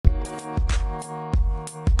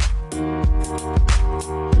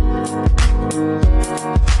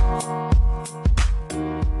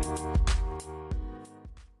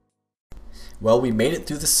Well, we made it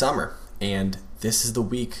through the summer, and this is the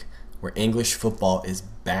week where English football is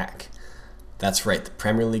back. That's right, the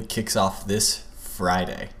Premier League kicks off this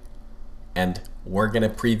Friday, and we're going to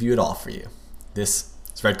preview it all for you. This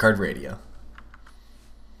is Red Card Radio.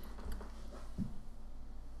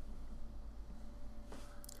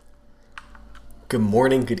 Good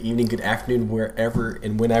morning, good evening, good afternoon, wherever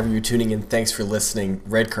and whenever you're tuning in. Thanks for listening.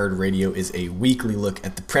 Red Card Radio is a weekly look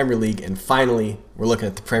at the Premier League, and finally, we're looking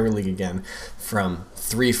at the Premier League again from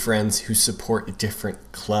three friends who support different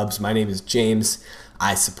clubs. My name is James.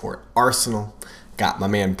 I support Arsenal. Got my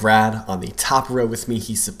man Brad on the top row with me.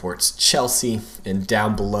 He supports Chelsea, and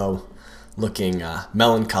down below, looking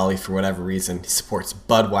melancholy for whatever reason, he supports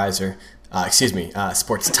Budweiser.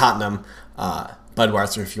 Supports Tottenham.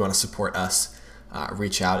 Budweiser, if you want to support us.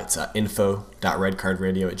 Reach out. It's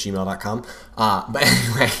info.redcardradio@gmail.com. But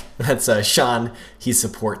anyway, that's Sean. He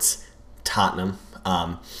supports Tottenham.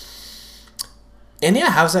 And yeah,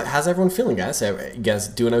 how's everyone feeling, guys? You guys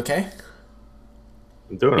doing okay?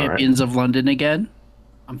 I'm doing all right. Champions of London again.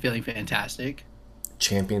 I'm feeling fantastic.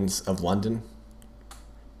 Champions of London.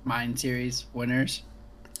 Mine series winners.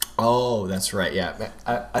 Oh, that's right. Yeah,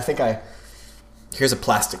 I think here's a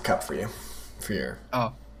plastic cup for you, for your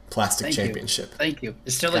plastic championship. Thank you.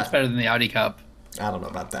 It still looks better than the Audi Cup. I don't know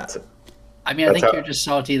about that. I mean, I think you're just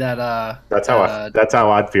salty that. That's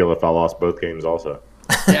how I'd feel if I lost both games. Also.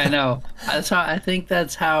 Yeah, I know. I think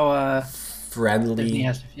that's how friendly Disney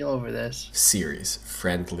has to feel over this series.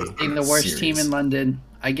 Friendly. Being the worst team in London.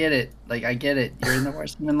 I get it. I get it. You're in the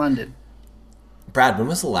worst team in London. Brad, when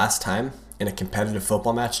was the last time in a competitive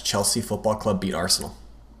football match Chelsea Football Club beat Arsenal?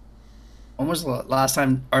 When was the last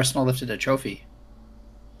time Arsenal lifted a trophy?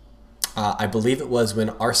 I believe it was when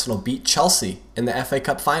Arsenal beat Chelsea in the FA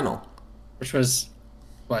Cup final. Which was,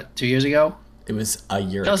 2 years ago? It was a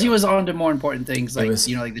year Chelsea ago. was on to more important things, like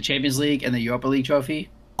the Champions League and the Europa League trophy.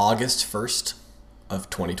 August 1st of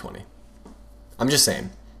 2020. I'm just saying.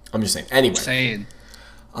 Anyway.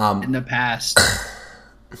 In the past.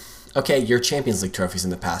 Okay, your Champions League trophy's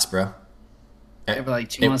in the past, bro. They were like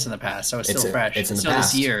 2 months in the past, so it's still fresh. It's in the still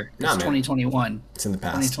past. This year. It's 2021. It's in the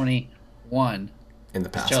past. 2021. In the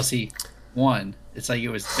past. Chelsea won. It's like it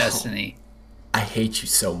was destiny. I hate you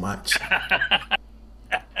so much.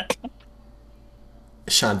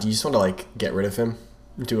 Sean, do you just want to get rid of him?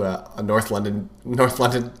 Do a North London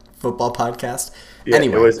football podcast? Yeah,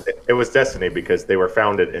 anyway. It was destiny because they were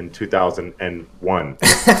founded in 2001.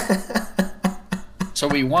 So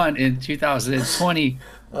we won in 2021.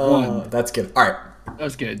 Oh, that's good. All right. That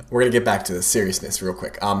was good. We're going to get back to the seriousness real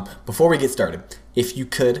quick. Before we get started, if you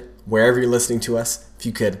could, wherever you're listening to us, if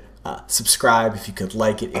you could subscribe, if you could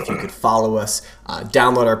like it, if you could follow us,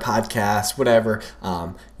 download our podcast, whatever,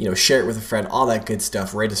 share it with a friend, all that good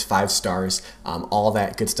stuff, rate us 5 stars, all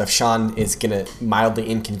that good stuff. Sean is going to mildly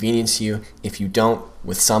inconvenience you if you don't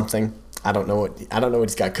with something. I don't know what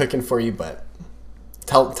he's got cooking for you, but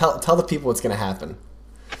tell the people what's going to happen.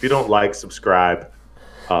 If you don't like, subscribe,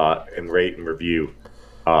 and rate and review,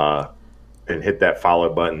 and hit that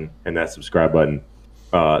follow button and that subscribe button,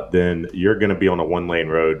 then you're going to be on a 1-lane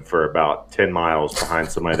road for about 10 miles behind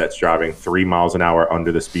somebody that's driving 3 miles an hour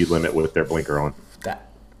under the speed limit with their blinker on.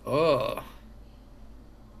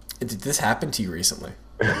 Did this happen to you recently?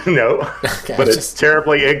 No, okay, but it's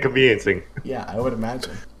terribly inconveniencing. Yeah, I would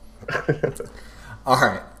imagine. All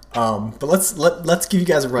right. But let's give you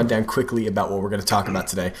guys a rundown quickly about what we're going to talk about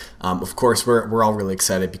today. Of course, we're all really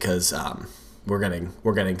excited because we're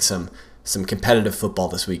getting some competitive football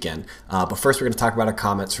this weekend. But first, we're going to talk about our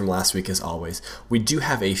comments from last week, as always. We do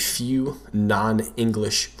have a few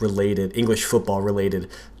non-English football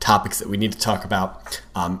related topics that we need to talk about.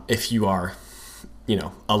 If you are,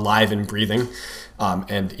 alive and breathing,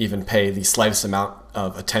 and even pay the slightest amount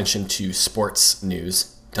of attention to sports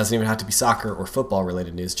news. Doesn't even have to be soccer or football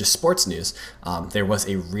related news, just sports news. There was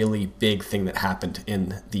a really big thing that happened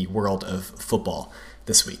in the world of football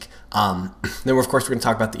this week. Then, of course, we're going to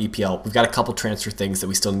talk about the EPL. We've got a couple transfer things that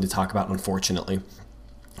we still need to talk about, unfortunately.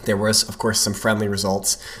 There was, of course, some friendly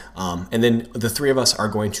results. And then the three of us are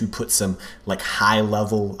going to put some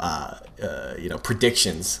high-level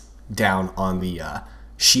predictions down on the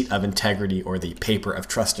sheet of integrity or the paper of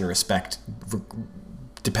trust and respect,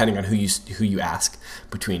 depending on who you ask,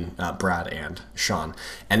 between Brad and Sean.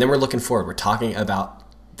 And then we're looking forward. We're talking about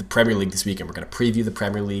the Premier League this weekend. We're going to preview the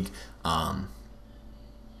Premier League.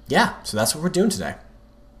 So that's what we're doing today.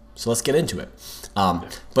 So let's get into it.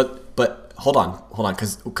 But hold on,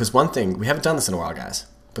 because one thing, we haven't done this in a while, guys,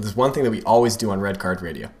 but there's one thing that we always do on Red Card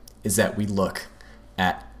Radio is that we look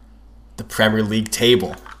at the Premier League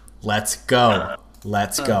table. Let's go.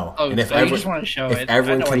 Let's go. And if you just want to show it.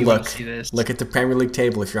 everyone can see look at the Premier League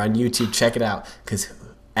table. If you're on YouTube, check it out. Because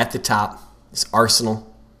at the top is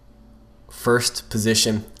Arsenal, first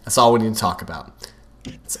position. That's all we need to talk about.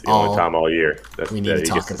 It's the only time all year that we need to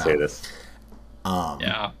talk about. Say this.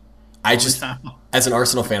 Yeah. I just, as an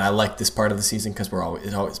Arsenal fan, I like this part of the season because we're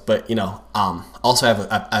always. But also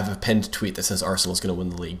I have a pinned tweet that says Arsenal's going to win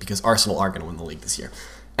the league because Arsenal are going to win the league this year.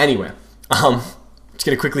 Anyway, just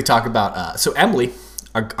going to quickly talk about. So Emily,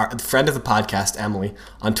 our friend of the podcast, Emily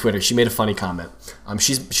on Twitter, she made a funny comment.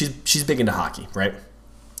 She's big into hockey, right?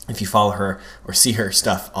 If you follow her or see her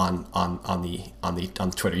stuff on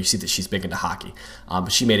Twitter, you see that she's big into hockey.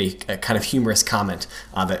 But she made a kind of humorous comment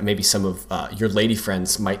that maybe some of your lady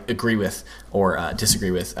friends might agree with or disagree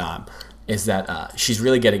with. Is that she's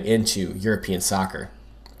really getting into European soccer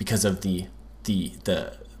because of the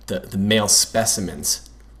male specimens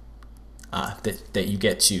that you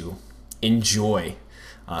get to enjoy.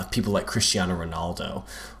 People like Cristiano Ronaldo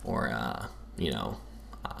or I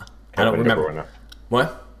don't remember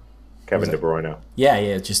what. Kevin De Bruyne.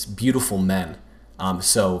 Yeah, just beautiful men.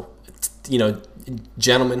 So,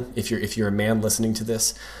 gentlemen, if you're a man listening to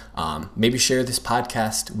this, maybe share this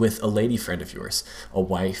podcast with a lady friend of yours, a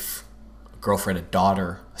wife, a girlfriend, a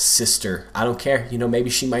daughter, a sister. I don't care. Maybe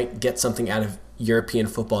she might get something out of European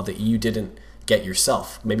football that you didn't get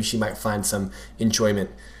yourself. Maybe she might find some enjoyment,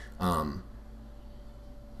 that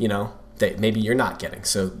maybe you're not getting.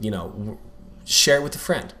 So, share it with a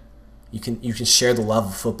friend. You can share the love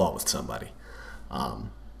of football with somebody.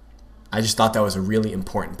 I just thought that was a really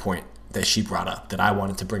important point that she brought up that I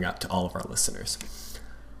wanted to bring up to all of our listeners.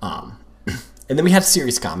 And then we had a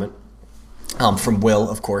serious comment from Will,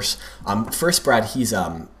 of course. First, Brad, he's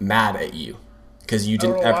mad at you because you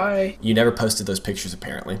you never posted those pictures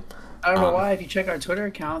apparently. I don't know why. If you check our Twitter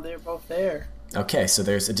account, they're both there. Okay, so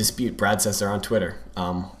there's a dispute. Brad says they're on Twitter.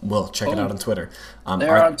 Will, check it out on Twitter.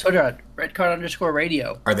 They're on Twitter at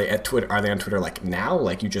redcard_radio. Are they at Twitter? Are they on Twitter like now?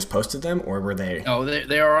 Like you just posted them, or were they? No,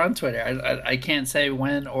 they are on Twitter. I can't say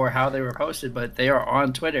when or how they were posted, but they are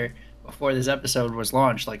on Twitter before this episode was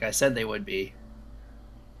launched, like I said they would be.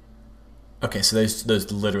 Okay, so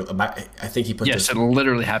those literally. I think he put. Yes, it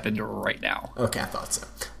literally happened right now. Okay, I thought so.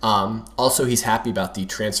 Also, he's happy about the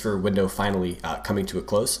transfer window finally coming to a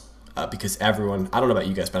close. Because everyone, I don't know about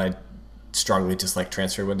you guys, but I strongly dislike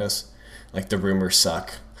transfer windows. Like the rumors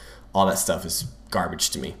suck. All that stuff is garbage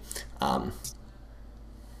to me. I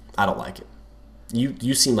don't like it.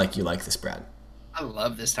 You seem like you like this, Brad. I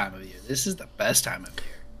love this time of year. This is the best time of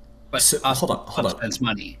year. But so, hold on. Spends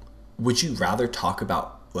money. Would you rather talk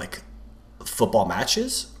about like football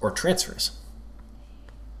matches or transfers?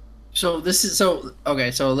 So okay.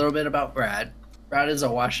 So a little bit about Brad. Brad is a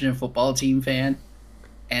Washington football team fan.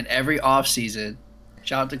 And every offseason,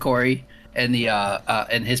 shout out to Corey and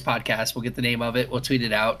and his podcast. We'll get the name of it. We'll tweet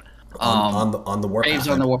it out. On the Warpath. Braves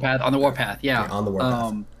on the Warpath. On the Warpath, yeah. On the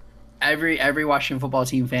Warpath. Every Washington football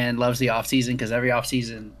team fan loves the offseason because every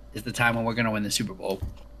offseason is the time when we're going to win the Super Bowl.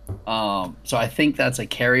 So I think that's a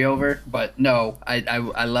carryover. But no,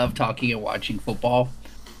 I love talking and watching football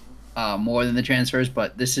more than the transfers.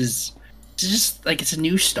 But this is just like it's a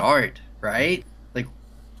new start, right?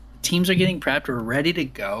 Teams are getting prepped. We're ready to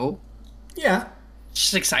go. Yeah. It's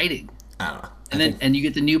just exciting. I don't know. And you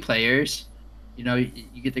get the new players. You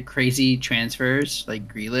get the crazy transfers like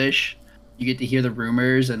Grealish. You get to hear the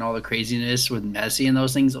rumors and all the craziness with Messi and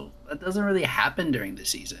those things. That doesn't really happen during the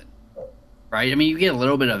season. Right? I mean, you get a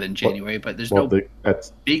little bit of it in January, but there's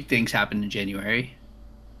big things happen in January.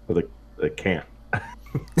 Well, they can't.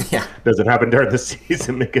 Yeah. Doesn't happen during the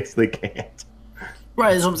season because they can't.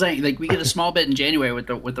 Right, that's what I'm saying. Like we get a small bit in January with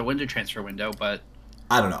the winter transfer window, but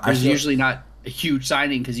I don't know. There's usually not a huge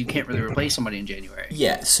signing because you can't really replace somebody in January.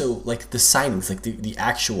 Yeah, so like the signings, like the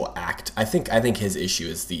actual act. I think his issue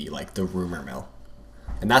is the rumor mill,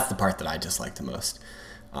 and that's the part that I dislike the most,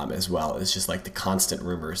 as well. It's just like the constant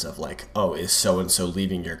rumors of like, oh, is so and so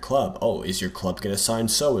leaving your club? Oh, is your club going to sign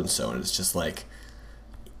so and so? And it's just like,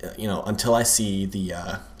 until I see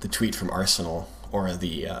the tweet from Arsenal or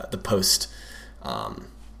the post.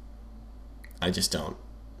 I just don't.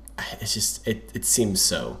 It's just it seems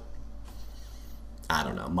so. I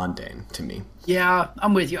don't know, mundane to me. Yeah,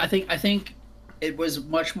 I'm with you. I think it was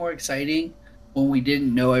much more exciting when we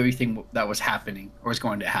didn't know everything that was happening or was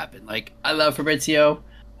going to happen. Like I love Fabrizio.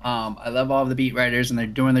 I love all of the beat writers and they're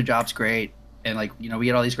doing their jobs great. And we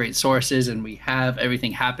get all these great sources and we have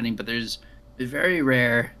everything happening. But it's very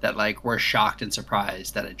rare that we're shocked and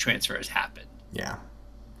surprised that a transfer has happened. Yeah.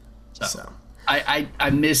 So. I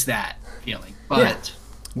miss that feeling, but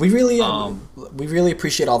yeah. we really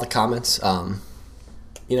appreciate all the comments. If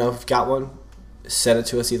you've got one, send it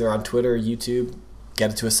to us either on Twitter or YouTube.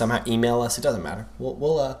 Get it to us somehow. Email us. It doesn't matter.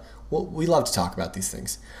 We love to talk about these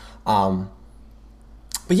things. But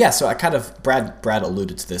yeah, so I kind of Brad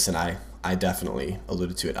alluded to this, and I definitely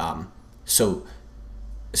alluded to it. So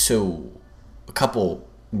a couple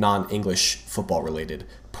non-English football related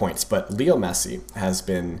points, but Leo Messi has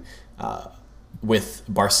been with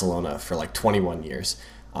Barcelona for like 21 years,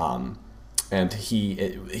 and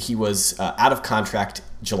he was out of contract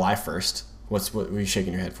July 1st. What were you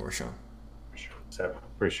shaking your head for, Sean?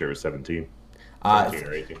 Pretty sure it was 17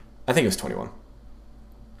 or 18. I think it was 21.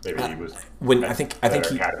 Maybe he was I think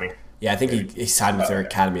he academy. Yeah, I think he signed with their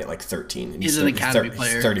academy at like 13. And he's an academy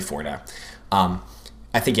player. He's 34 now.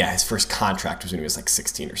 I think, his first contract was when he was like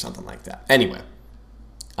 16 or something like that. Anyway,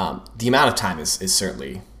 the amount of time is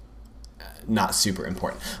certainly not super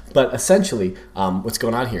important. But essentially, what's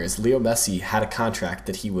going on here is Leo Messi had a contract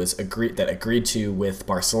that he was agreed to with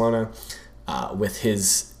Barcelona, with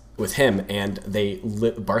him, and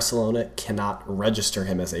Barcelona cannot register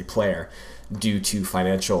him as a player due to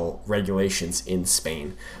financial regulations in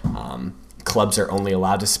Spain. Clubs are only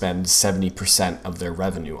allowed to spend 70% of their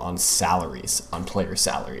revenue on salaries, on player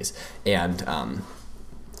salaries. And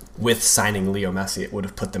with signing Leo Messi, it would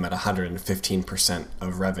have put them at 115%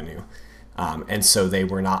 of revenue. And so they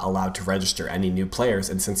were not allowed to register any new players.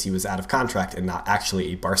 And since he was out of contract and not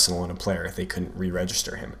actually a Barcelona player, they couldn't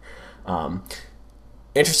re-register him.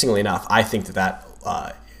 Interestingly enough, I think that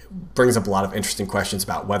brings up a lot of interesting questions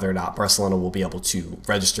about whether or not Barcelona will be able to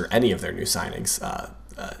register any of their new signings.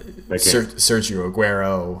 Sergio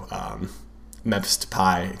Aguero, Memphis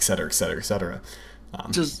Depay, et cetera, et cetera, et cetera.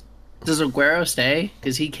 Does Aguero stay?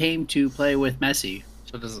 Because he came to play with Messi.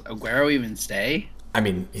 So does Aguero even stay? I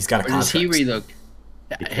mean, he's got a contract. Does he relook?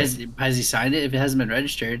 Has he signed it if it hasn't been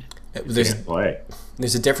registered?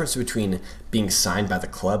 There's a difference between being signed by the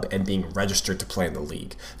club and being registered to play in the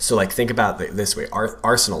league. So, like, think about it this way.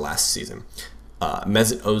 Arsenal last season,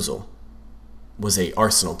 Mesut Ozil was a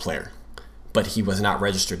Arsenal player, but he was not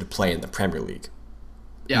registered to play in the Premier League.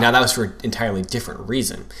 Yeah. Now, that was for an entirely different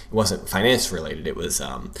reason. It wasn't finance related. It was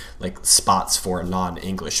like spots for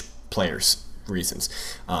non-English players reasons.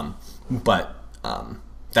 But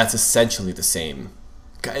that's essentially the same.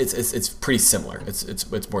 It's pretty similar.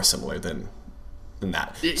 It's more similar than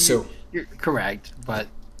that. So you're correct, but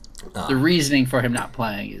the reasoning for him not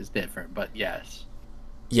playing is different. But yes,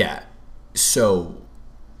 yeah. So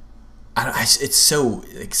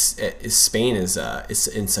Spain is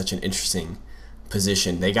in such an interesting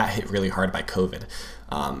position. They got hit really hard by COVID,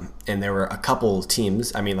 and there were a couple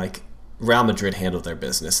teams. I mean, like Real Madrid handled their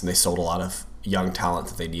business, and they sold a lot of young talent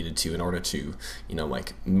that they needed to in order to,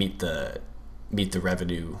 like meet the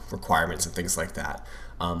revenue requirements and things like that.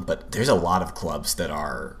 But there's a lot of clubs that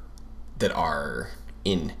are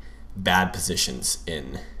in bad positions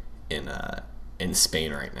in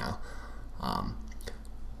Spain right now.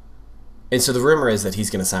 And so the rumor is that he's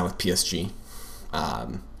going to sign with PSG.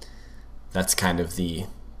 That's kind of the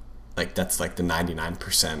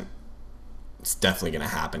 99%. It's definitely going to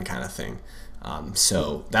happen kind of thing.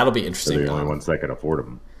 So that'll be interesting. They're the only ones that can afford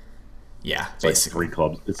him. Yeah, it's basically.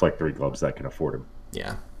 Like three clubs that can afford him.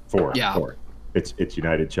 Yeah. Four. It's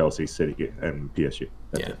United, Chelsea, City, and PSG.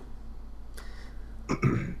 That's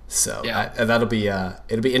it. So that'll be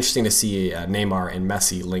it'll be interesting to see Neymar and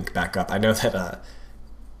Messi link back up. I know that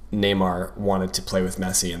Neymar wanted to play with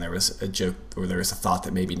Messi, and there was a joke or there was a thought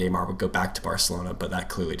that maybe Neymar would go back to Barcelona, but that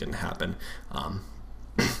clearly didn't happen.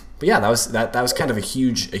 But yeah, that was kind of a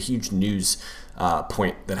huge news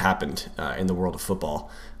point that happened in the world of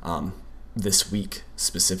football this week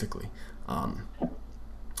specifically.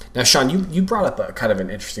 Now, Sean, you brought up a kind of an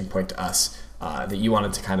interesting point to us that you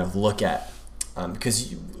wanted to kind of look at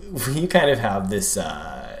because you kind of have this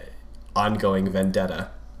ongoing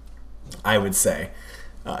vendetta, I would say,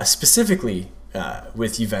 specifically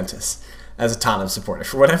with Juventus as a Tottenham supporter.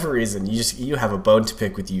 For whatever reason, you have a bone to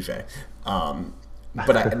pick with Juve.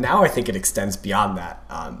 But now I think it extends beyond that.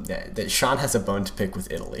 That Sean has a bone to pick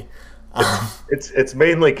with Italy. It's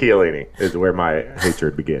mainly Chiellini is where my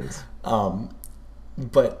hatred begins.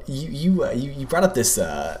 But you brought up this.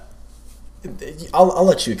 I'll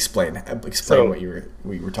let you explain what you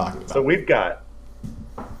were talking about. So we've got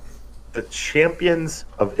the champions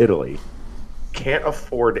of Italy can't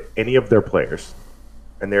afford any of their players,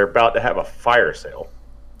 and they're about to have a fire sale.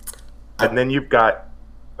 And then you've got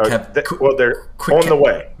they're on the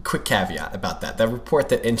way. Quick caveat about that. The report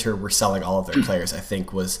that Inter were selling all of their players, I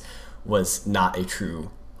think, was not a true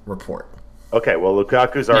report. Okay, well,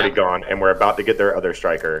 Lukaku's already gone, and we're about to get their other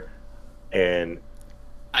striker. And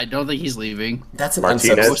I don't think he's leaving. That's an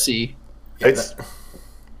Martinez. We'll see. Yeah,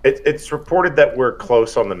 It's reported that we're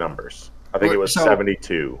close on the numbers. I think it was So-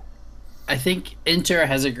 72. I think Inter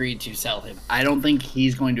has agreed to sell him. I don't think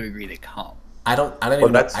he's going to agree to come. I don't Well,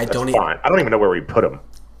 even. that's I don't fine. I don't even know where we put him.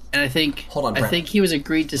 And I think Hold on, Brent. I think he was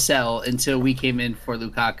agreed to sell until we came in for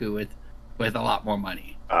Lukaku with a lot more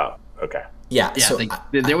money. Oh, okay. Yeah. Yeah, So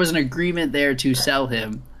there was an agreement there to sell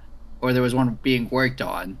him, or there was one being worked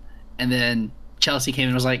on, and then Chelsea came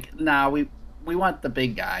and was like, "Nah, we want the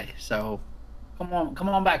big guy, so come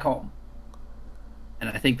on back home." And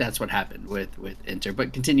I think that's what happened with Inter.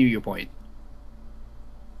 But continue your point.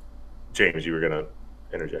 James, you were gonna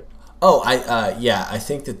interject. I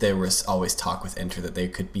think that there was always talk with Inter that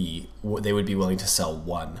they would be willing to sell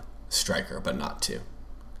one striker, but not two.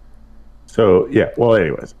 So yeah. Well,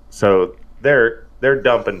 anyways, so they're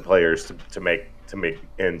dumping players to make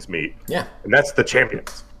ends meet. Yeah. And that's the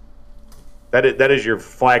champions. That is your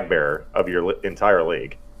flag bearer of your entire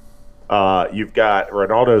league. You've got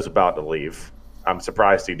Ronaldo's about to leave. I'm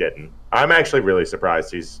surprised he didn't. I'm actually really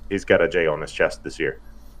surprised he's got a J on his chest this year.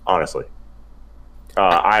 Honestly,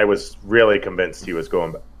 I was really convinced he was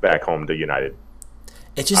going back home to United.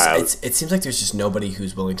 It just it seems like there's just nobody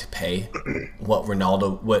who's willing to pay what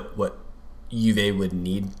Juve would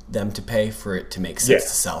need them to pay for it to make sense to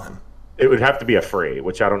sell him. It would have to be a free,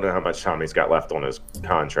 which I don't know how much time he's got left on his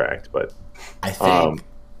contract, but I think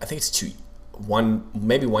it's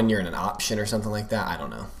maybe 1 year and an option or something like that. I don't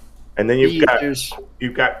know. And then you've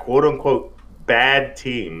got quote unquote bad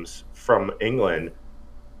teams from England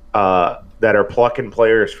that are plucking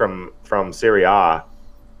players from Serie A,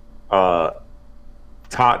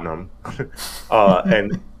 Tottenham,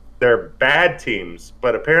 and they're bad teams.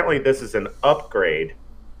 But apparently, this is an upgrade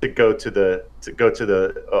to go to the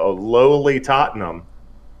lowly Tottenham,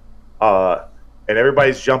 and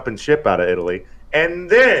everybody's jumping ship out of Italy. And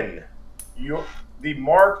then the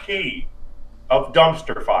marquee of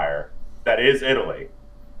dumpster fire that is Italy.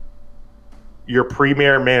 Your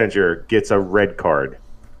premier manager gets a red card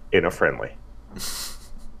in a friendly.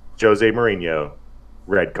 Jose Mourinho,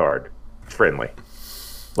 red card, friendly.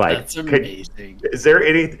 Like, that's amazing. Is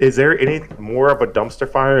there any more of a dumpster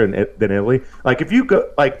fire than Italy? Like, if you go,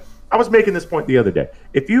 like, I was making this point the other day.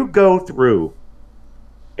 If you go through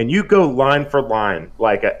and you go line for line,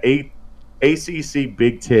 like ACC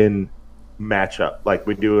Big Ten matchup, like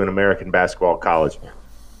we do in American basketball college,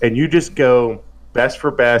 and you just go best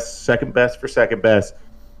for best, second best for second best.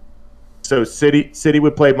 So City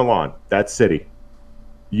would play Milan. That's City.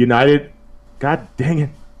 United, God dang it.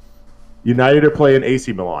 United are playing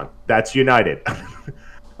AC Milan. That's United.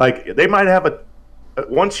 Like, they might have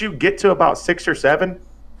once you get to about 6 or 7,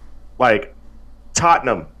 like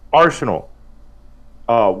Tottenham, Arsenal,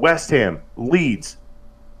 West Ham, Leeds,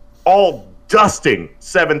 all dusting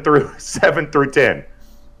 7 through 10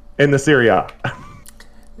 in the Serie A.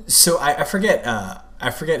 So I forget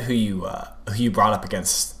who you brought up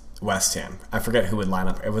against West Ham. I forget who would line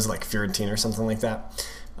up. It was like Fiorentina or something like that.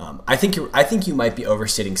 I think you might be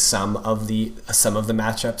overstating some of the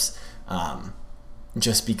matchups,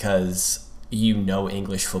 just because you know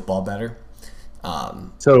English football better.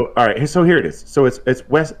 So all right, so here it is. So it's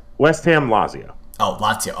West Ham, Lazio. Oh,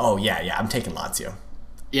 Lazio. Oh yeah. I'm taking Lazio.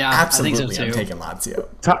 Yeah, Absolutely, I think so too. I'm taking Lazio.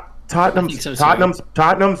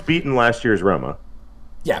 Tottenham's beaten last year's Roma.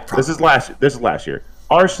 Yeah, probably. This is last year.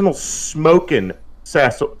 Arsenal smoking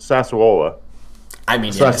Sassuolo. I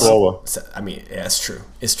mean, Sassuolo. Yeah, it's true.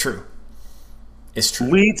 It's true.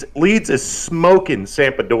 Leeds is smoking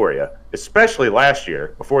Sampdoria, especially last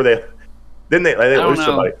year. Before they lose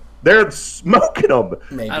somebody. They're smoking them.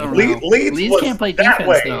 Maybe. I don't know. Leeds can't play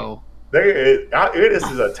defense though. It is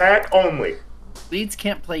attack only. Leeds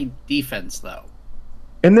can't play defense though.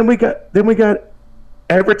 And then we got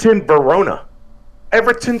Everton, Verona.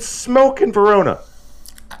 Everton smoking Verona.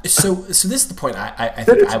 So this is the point I Then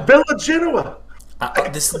think it's Villa Genoa.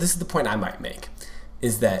 this is the point I might make,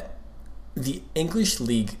 is that the English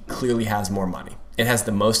league clearly has more money. It has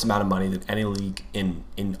the most amount of money than any league in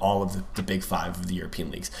all of the big 5 of the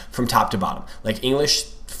European leagues, from top to bottom. Like English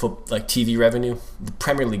TV revenue, the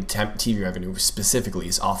Premier League TV revenue specifically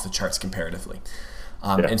is off the charts comparatively.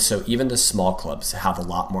 And so even the small clubs have a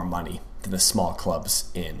lot more money than the small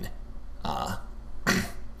clubs in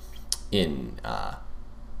Italy,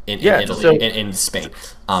 in Spain.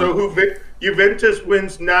 So Juventus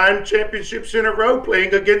wins 9 championships in a row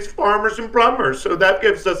playing against farmers and plumbers. So that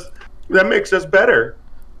makes us better.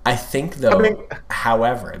 I think, though,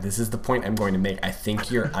 however, this is the point I'm going to make. I think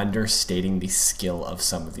you're understating the skill of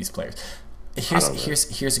some of these players.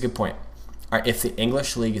 Here's a good point. All right, if the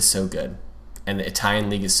English league is so good and the Italian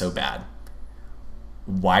league is so bad,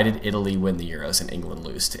 why did Italy win the Euros and England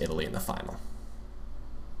lose to Italy in the final?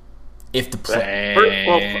 If the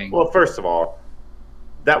play, First of all,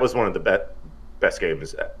 that was one of the best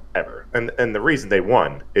games ever, and the reason they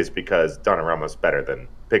won is because Donnarumma's better than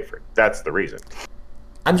Pickford. That's the reason.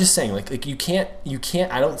 I'm just saying, like you can't.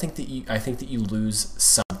 I think that you lose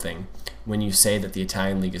something when you say that the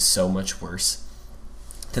Italian league is so much worse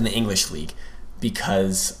than the English league,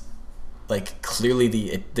 because like clearly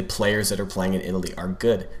the players that are playing in Italy are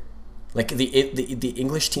good. Like the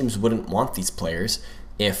English teams wouldn't want these players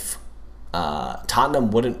if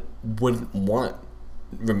Tottenham wouldn't want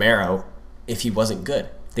Romero if he wasn't good.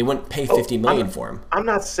 They wouldn't pay 50 million for him. I'm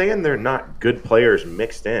not saying they're not good players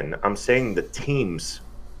mixed in. I'm saying the teams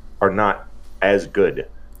are not as good.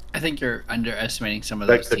 I think you're underestimating some of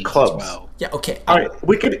those the teams clubs. as well. Yeah, okay. All right,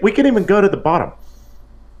 we could even go to the bottom.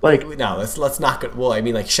 Like no, let's not go. Well, I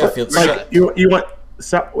mean, like Sheffield. Like you want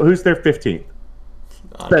who's their 15th?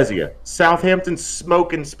 Spezia. Southampton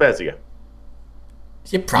smoking Spezia.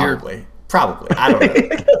 Yeah, probably. I don't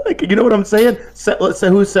know. Like, you know what I'm saying? Let's say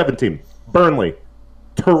who's 17th? Burnley,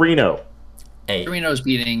 Torino. Hey, Torino is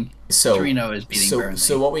beating Burnley.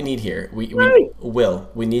 So what we need here, we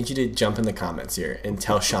need you to jump in the comments here and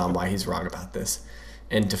tell Sean why he's wrong about this,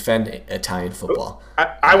 and defend Italian football.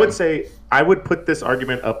 I would say I would put this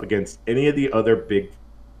argument up against any of the other big.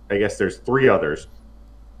 I guess there's 3 others: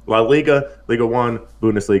 La Liga, Liga 1,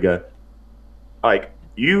 Bundesliga. Like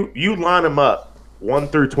you line them up 1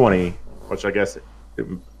 through 20, which I guess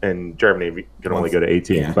in Germany you can only go to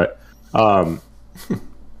 18, yeah. But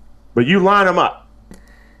you line them up.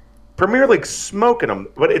 Premier League smoking them,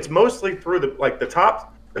 but it's mostly through the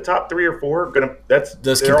top 3 or 4.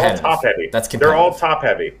 They're all top heavy. That's competitive. They're all top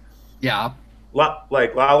heavy. Yeah. La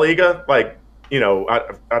Liga,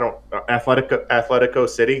 Atletico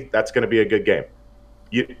City. That's going to be a good game.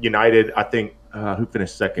 United, I think. Who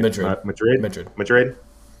finished second? Madrid.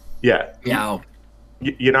 Yeah. Yeah.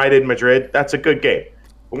 United, Madrid. That's a good game.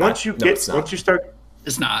 But once you start,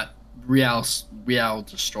 it's not. Real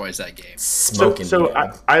destroys that game. Smoking. So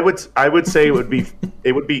I would say it would be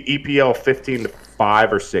EPL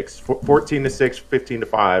 15-5 or 6, 14-6,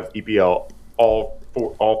 15-5 EPL all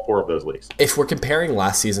 4 of those leagues. If we're comparing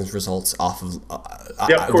last season's results off of,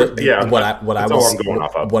 I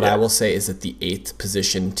will say is that the 8th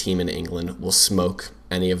position team in England will smoke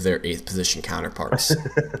any of their 8th position counterparts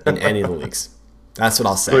in any of the leagues. That's what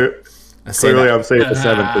I'll say. Clearly, I'm saying the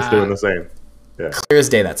 7th is doing the same. Yeah. Clear as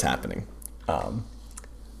day that's happening.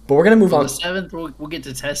 But we're going to move on. The 7th, we'll get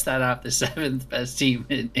to test that out. The 7th best team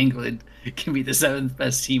in England can be the 7th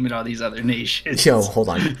best team in all these other nations. Yo, hold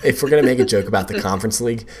on. If we're going to make a joke about the Conference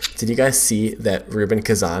League, did you guys see that Ruben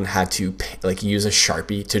Kazan had to use a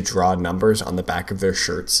Sharpie to draw numbers on the back of their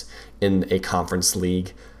shirts in a Conference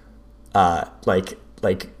League qualifying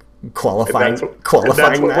that's what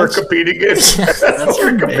match? We're competing in. That's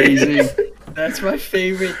amazing. That's my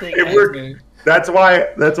favorite thing ever. That's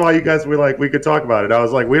why you guys were like, we could talk about it. I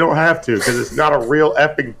was like, we don't have to, because it's not a real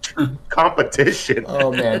effing competition.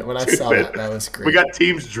 Oh man, when I saw that was great. We got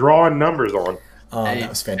teams drawing numbers on. Oh, that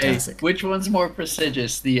was fantastic. Which one's more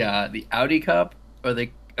prestigious, the Audi Cup or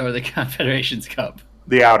the Confederations Cup?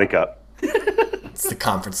 The Audi Cup. It's the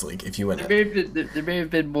Conference League. If you win there may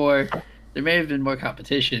have been more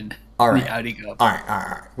competition. All right. In the Audi Cup. All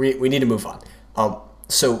right. We need to move on.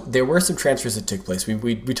 So there were some transfers that took place.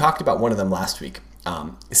 We talked about one of them last week.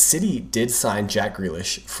 City did sign Jack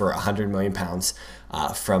Grealish for £100 million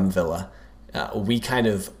from Villa. We kind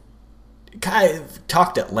of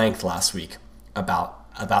talked at length last week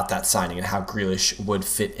about that signing and how Grealish would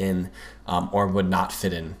fit in or would not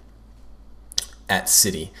fit in at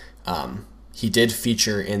City. He did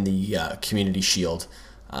feature in the Community Shield.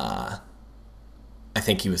 I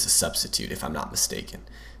think he was a substitute, if I'm not mistaken.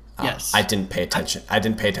 Yes. I didn't pay attention. I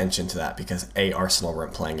didn't pay attention to that because A, Arsenal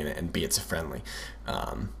weren't playing in it, and B, it's a friendly.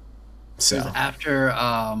 So after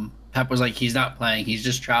Pep was like, he's not playing. He's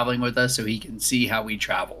just traveling with us so he can see how we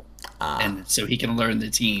travel, and so he can learn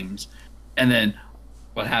the teams. And then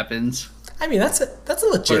what happens? I mean, that's a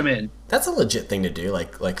legit. Put him in. That's a legit thing to do.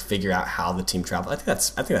 Like figure out how the team travels. I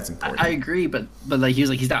think that's important. I agree, but like he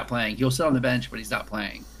was like, he's not playing. He'll sit on the bench, but he's not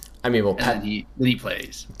playing. I mean, well, Pep, then he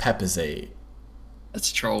plays. Pep is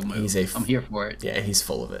That's a troll move. I'm here for it. Yeah, he's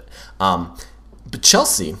full of it. But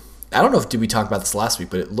Chelsea, I don't know did we talk about this last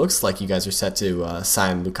week, but it looks like you guys are set to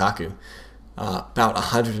sign Lukaku. About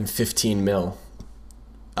 115 mil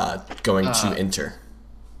going to Inter.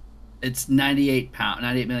 It's 98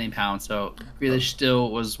 million pounds. So Grealish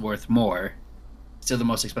still was worth more. Still the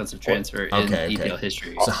most expensive transfer in EPL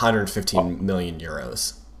history. It's 115 million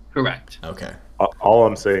euros. Correct. Okay. All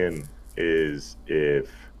I'm saying is if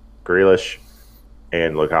Grealish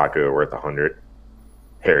and Lukaku are worth 100,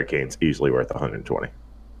 Harry Kane's easily worth 120.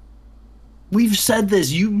 We've said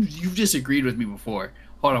this. You've disagreed with me before.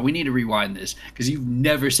 Hold on, we need to rewind this because you've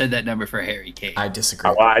never said that number for Harry Kane. I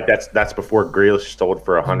disagree. That's before Grealish sold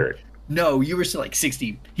for 100. No, you were still like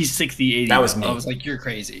 60. He's 60, 80. That was me. I was like, you're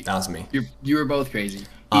crazy. That was me. You were both crazy.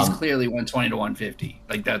 He's clearly 120 to 150.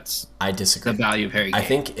 Like that's I disagree. the value of Harry Kane. I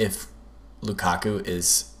think if Lukaku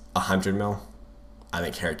is 100 mil, I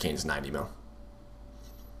think Harry Kane's 90 mil.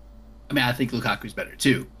 I mean, I think Lukaku's better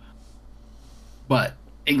too. But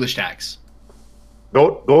English tax.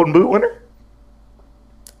 Golden Boot winner?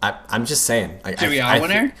 I'm just saying.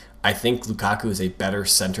 I think Lukaku is a better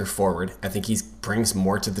center forward. I think he brings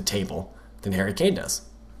more to the table than Harry Kane does.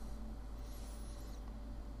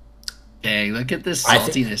 Dang, look at this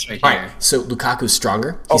saltiness right all here. Right, so Lukaku's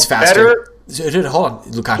stronger. He's faster. Better? Hold on.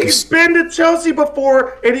 Lukaku's... He's been to Chelsea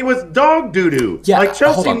before, and he was dog doo-doo. Yeah, like,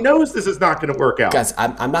 Chelsea knows this is not going to work out. Guys,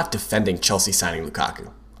 I'm not defending Chelsea signing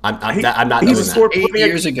Lukaku. I'm not doing that. 8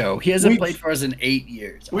 years ago. He hasn't played for us in 8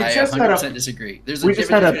 years. I 100% disagree. There's a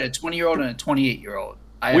difference between a 20-year-old and a 28-year-old.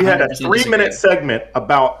 We had a 3-minute segment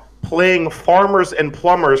about playing farmers and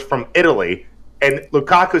plumbers from Italy, and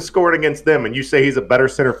Lukaku scored against them, and you say he's a better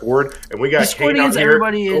center forward, and we got scored against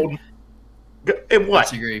everybody in what?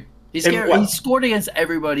 Disagree. He scored against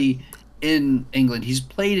everybody in England. He's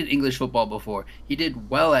played in English football before. He did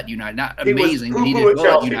well at United. Not amazing, but he did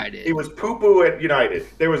well at United. He was poo-poo at United.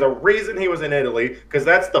 There was a reason he was in Italy, because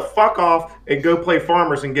that's the fuck off and go play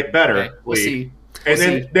farmers and get better. Okay, we'll see.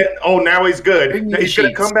 And now he's good. Now he's going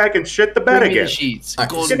to come back and shit the bed again. Bring me the sheets.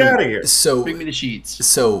 Get out of here. Bring me the sheets.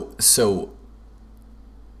 So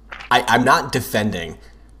I'm not defending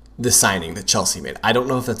the signing that Chelsea made. I don't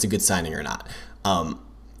know if that's a good signing or not.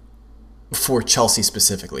 For Chelsea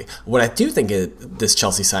specifically. What I do think this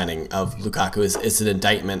Chelsea signing of Lukaku is an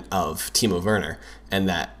indictment of Timo Werner, and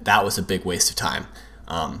that was a big waste of time.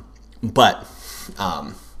 But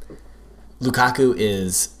Lukaku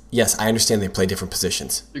is... Yes, I understand they play different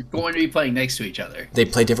positions. They're going to be playing next to each other. They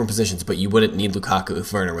play different positions, but you wouldn't need Lukaku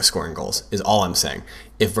if Werner was scoring goals, is all I'm saying.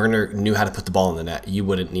 If Werner knew how to put the ball in the net, you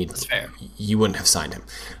wouldn't need... That's fair. You wouldn't have signed him.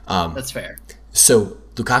 That's fair. So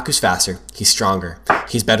Lukaku's faster. He's stronger.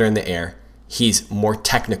 He's better in the air. He's more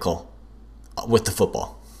technical with the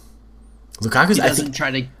football. Lukaku's...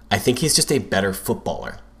 I think he's just a better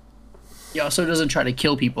footballer. He also doesn't try to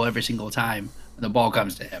kill people every single time when the ball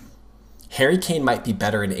comes to him. Harry Kane might be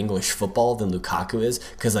better in English football than Lukaku is,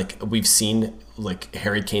 because we've seen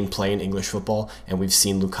Harry Kane play in English football, and we've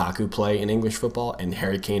seen Lukaku play in English football, and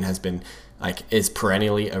Harry Kane has been is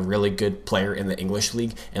perennially a really good player in the English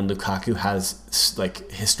league, and Lukaku has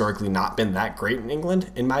historically not been that great in England,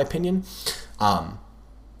 in my opinion.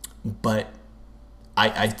 But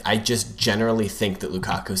I just generally think that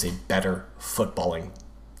Lukaku is a better footballing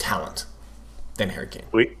talent than Harry Kane.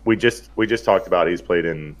 We just talked about he's played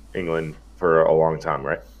in England for a long time,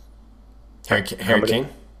 right? Harry Kane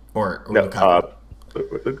or no, Lukaku?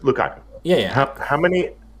 Lukaku. Yeah. How many?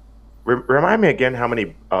 Remind me again how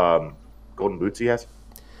many golden boots he has.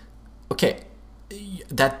 Okay,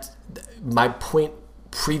 that my point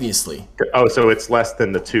previously. Oh, so it's less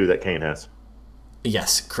than the 2 that Kane has.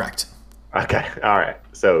 Yes, correct. Okay, all right.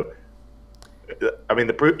 So, I mean,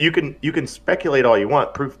 the proof you can speculate all you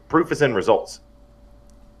want. Proof is in results.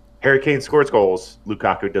 Harry Kane scores goals.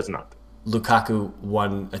 Lukaku does not. Lukaku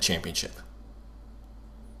won a championship.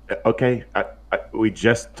 Okay, we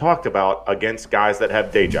just talked about against guys that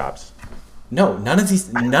have day jobs. No, none of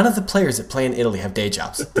the players that play in Italy have day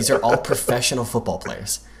jobs. These are all professional football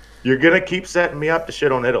players. You're gonna keep setting me up to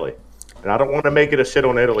shit on Italy, and I don't want to make it a shit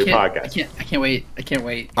on Italy podcast. I can't wait. I can't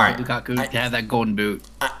wait for Lukaku to have that golden boot.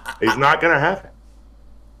 He's not gonna have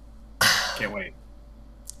it. Can't wait.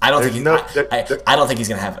 I don't think he's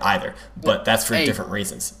gonna have it either. But that's for different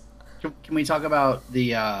reasons. Can we talk about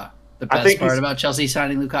the best part about Chelsea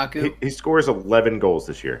signing Lukaku? He scores 11 goals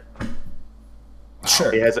this year. Wow.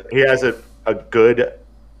 Sure. He has a good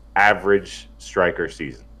average striker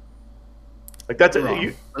season. That's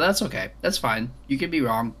that's okay. That's fine. You can be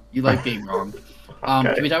wrong. You like being wrong.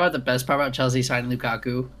 Okay. Can we talk about the best part about Chelsea signing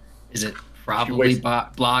Lukaku? Is it probably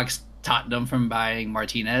blocks Tottenham from buying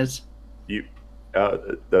Martinez? Now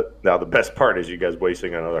the best part is you guys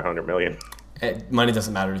wasting another 100 million. Money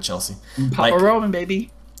doesn't matter to Chelsea. Papa Roman,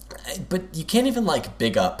 baby. But you can't even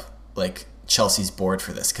big up Chelsea's board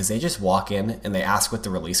for this, because they just walk in and they ask what the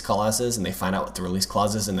release clause is, and they find out what the release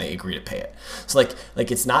clause is, and they agree to pay it. So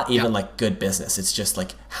it's not even good business. It's just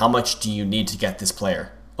how much do you need to get this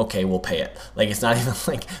player? Okay, we'll pay it. It's not even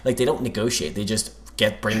they don't negotiate. They just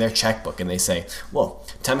bring their checkbook and they say, well,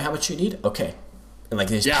 tell me how much you need. Okay, and they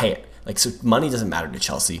just pay it. Like, so money doesn't matter to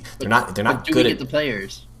Chelsea. They're not But do good we at get the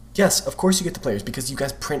players? Yes, of course you get the players because you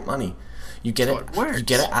guys print money. You get So it. it works. You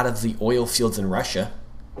get it out of the oil fields in Russia,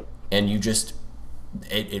 and you just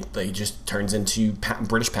it just turns into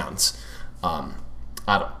British pounds. I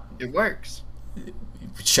don't. It works.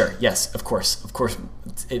 Sure. Yes. Of course.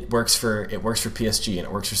 It works for PSG and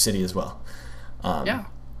it works for City as well. Yeah.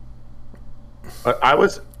 I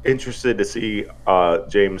was interested to see,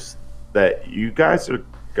 James, that you guys are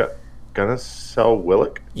gonna sell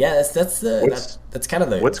Willock. Yeah. That's kind of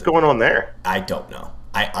the. What's going on there? I don't know.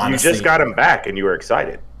 I honestly. You just got him back, and you were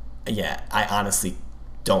excited. Yeah. I honestly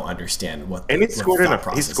don't understand what. And he scored in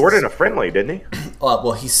a friendly, didn't he?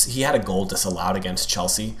 Well, he had a goal disallowed against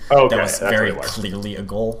Chelsea. Oh, okay. That was That's very what it was. clearly a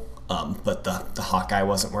goal. But the Hawkeye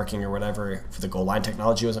wasn't working or whatever. For the goal line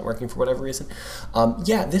technology wasn't working for whatever reason.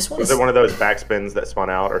 Yeah, this one Was it one of those backspins that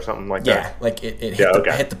spun out or something like that? Yeah, like it hit,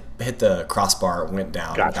 Yeah, hit the crossbar, went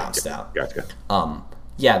down, and bounced out. Gotcha.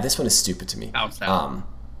 Yeah, this one is stupid to me. Bounced out.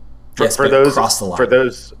 For those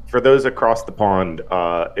across the pond,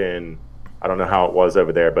 in I don't know how it was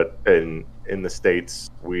over there, but in the States,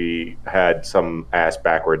 we had some ass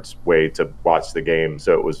backwards way to watch the game,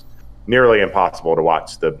 so it was nearly impossible to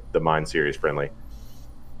watch the Mind Series friendly.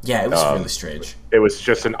 Yeah, it was really strange. It was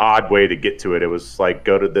just an odd way to get to it. It was like,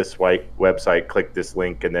 go to this website, click this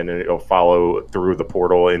link, and then it'll follow through the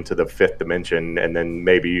portal into the fifth dimension, and then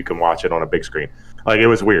maybe you can watch it on a big screen. Like, it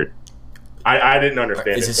was weird. I didn't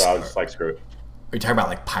understand it, so I was just like, screw it. Are you talking about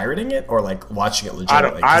like pirating it or like watching it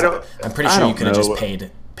legitimately? I don't. I'm pretty sure you could have just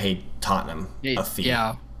paid Tottenham a fee.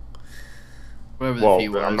 Yeah. Whatever the fee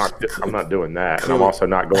was. I'm not doing that, and I'm also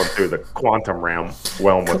not going through the quantum realm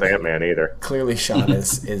with Ant-Man either. Clearly, Sean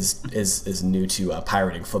is new to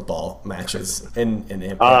pirating football matches.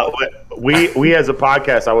 We as a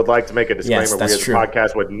podcast, I would like to make a disclaimer. Yes, that's true. A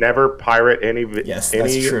podcast would never pirate any. Yes, any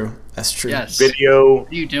that's true. That's true. Yes. Video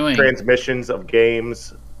What are you doing? transmissions of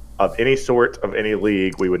games of any sort of any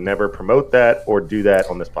league. We would never promote that or do that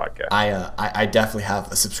on this podcast. I definitely have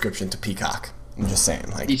a subscription to Peacock. I'm just saying,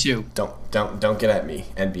 like, Me too. Don't get at me,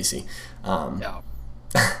 NBC. Yeah.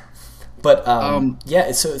 But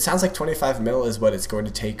yeah, so it sounds like 25 mil is what it's going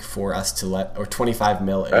to take for us to or 25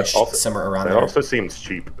 mil-ish, somewhere around there. That also seems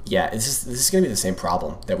cheap. Yeah, this is going to be the same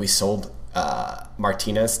problem that we sold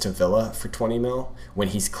Martinez to Villa for 20 mil when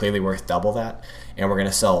he's clearly worth double that, and we're going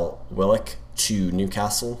to sell Willock to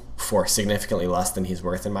Newcastle for significantly less than he's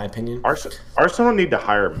worth, in my opinion. Arsenal need to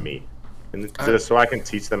hire me, so I can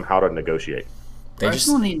teach them how to negotiate.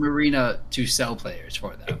 Arsenal need Marina to sell players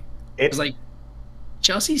for them. It's like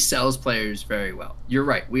Chelsea sells players very well. You're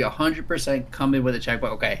right. We 100% come in with a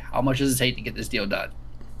checkbook. Okay, how much does it take to get this deal done?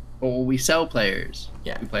 But when we sell players,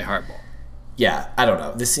 we play hardball. Yeah, I don't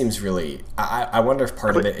know. This seems really. I wonder if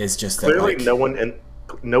part of it is just clearly that,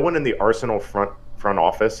 like, no one in the Arsenal front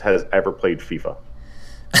office has ever played FIFA.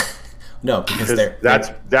 No,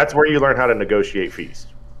 because that's where you learn how to negotiate fees.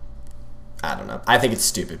 I don't know. I think it's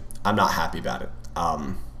stupid. I'm not happy about it.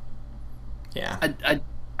 Yeah.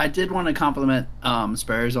 I did want to compliment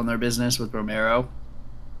Spurs on their business with Romero.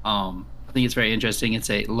 I think it's very interesting.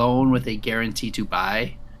 It's a loan with a guarantee to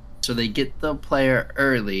buy. So they get the player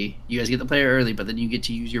early. You guys get the player early, but then you get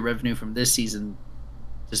to use your revenue from this season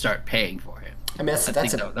to start paying for him. I mean,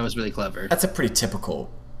 that was really clever. That's a pretty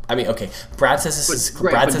typical. I mean, okay. Brad says this is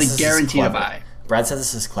guarantee to buy. Brad says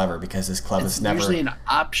this is clever because his club is never usually an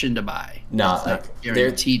option to buy. No, like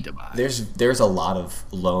guaranteed to buy. There's a lot of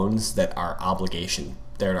loans that are obligation.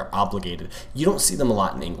 That are obligated. You don't see them a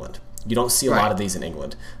lot in England. You don't see a lot of these in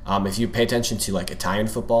England. If you pay attention to like Italian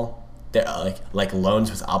football, like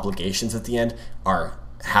loans with obligations at the end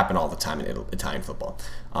happen all the time in Italian football.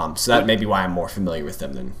 So that may be why I'm more familiar with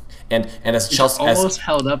them than and as Chelsea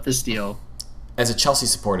held up this deal. As a Chelsea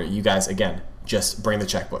supporter, you guys again just bring the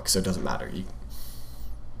checkbook, so it doesn't matter.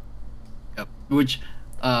 Yep. Which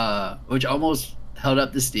almost held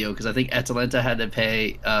up this deal because I think Atalanta had to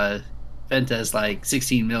pay Fentes like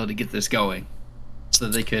 16 mil to get this going, so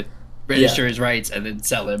that they could register his rights and then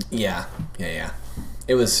sell him. Yeah.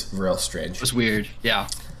 It was real strange. It was weird. Yeah.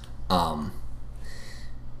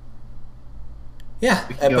 Yeah,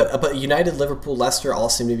 but United, Liverpool, Leicester all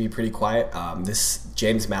seem to be pretty quiet. This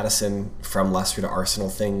James Maddison from Leicester to Arsenal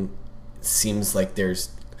thing seems like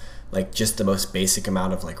there's like just the most basic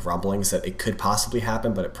amount of like rumblings that it could possibly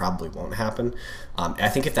happen, but it probably won't happen. I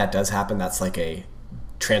think if that does happen, that's like a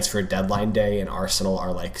transfer deadline day, and Arsenal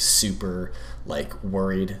are like super like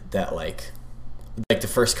worried that like the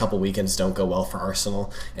first couple weekends don't go well for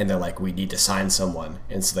Arsenal, and they're like, we need to sign someone,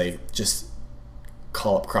 and so they just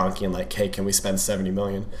call up Kroenke and like, hey, can we spend 70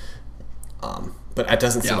 million? But it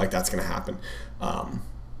doesn't seem like that's going to happen.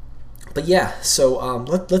 But yeah, so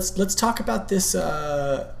let's talk about this.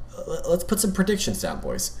 Let's put some predictions down,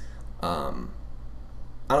 boys. I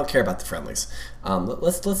don't care about the friendlies.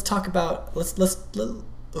 Let's talk about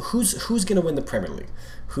who's going to win the Premier League,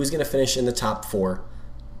 who's going to finish in the top 4,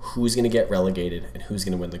 who's going to get relegated, and who's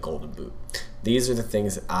going to win the Golden Boot. These are the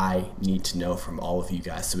things that I need to know from all of you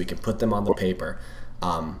guys, so we can put them on the paper.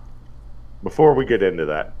 Before we get into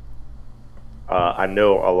that, I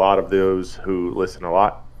know a lot of those who listen a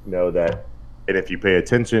lot know that, and if you pay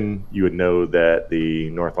attention, you would know that the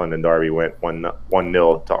North London Derby went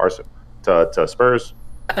 1-0 to Spurs.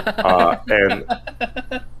 And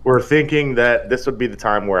we're thinking that this would be the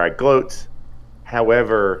time where I gloat.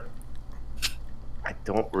 However, I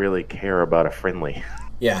don't really care about a friendly.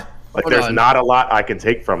 Yeah. Like, there's not a lot I can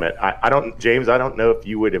take from it. I don't, James, I don't know if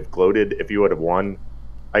you would have gloated if you would have won.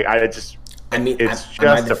 It's just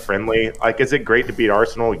a friendly. Like, is it great to beat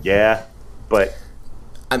Arsenal? Yeah. But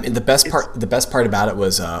I mean, the best part about it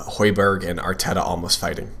was Højbjerg and Arteta almost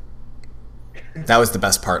fighting. That was the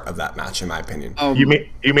best part of that match, in my opinion.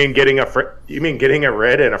 You mean getting a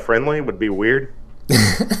red in a friendly would be weird?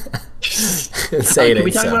 Can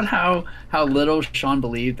we talk about how little Sean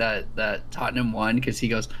believed that Tottenham won, because he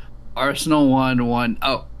goes, Arsenal won.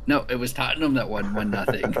 Oh no, it was Tottenham that won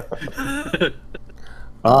 1-0.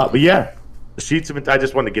 But yeah, the sheets of. I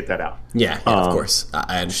just wanted to get that out. Yeah, of course.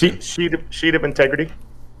 I understand. Sheet of integrity.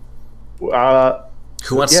 Who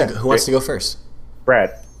wants to go first?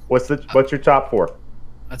 Brad, what's your top 4?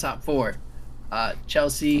 My top 4: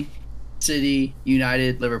 Chelsea, City,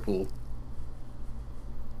 United, Liverpool.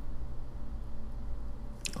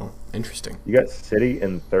 Oh, interesting. You got City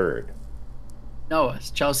in 3rd. No,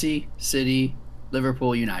 it's Chelsea, City,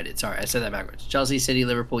 Liverpool, United. Sorry, I said that backwards. Chelsea, City,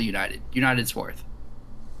 Liverpool, United. United's 4th.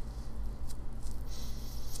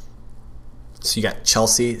 So you got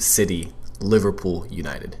Chelsea, City, Liverpool,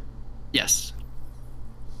 United. Yes.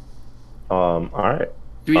 All right.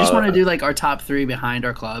 Do we just want to do like our top 3 behind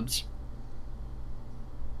our clubs?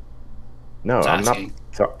 No, I'm not.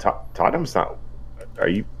 Tottenham's not. Are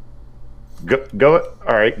you? Go.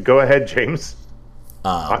 All right, go ahead, James.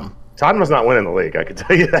 Tottenham's not winning the league. I can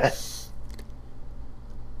tell you that.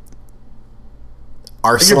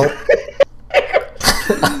 Arsenal.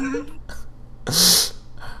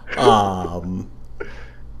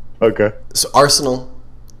 Okay. So Arsenal,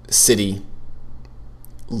 City,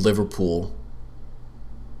 Liverpool,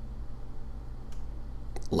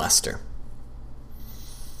 Leicester.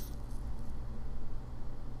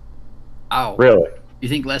 Oh, really? You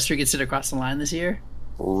think Leicester gets it across the line this year?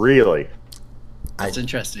 Really? That's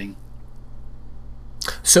interesting.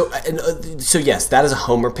 So yes, that is a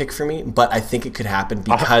homer pick for me, but I think it could happen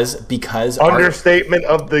because understatement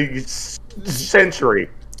of the century.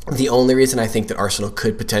 The only reason I think that Arsenal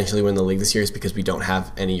could potentially win the league this year is because we don't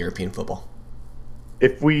have any European football.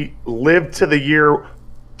 If we lived to the year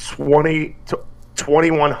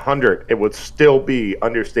 2100, it would still be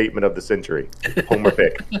understatement of the century. Homer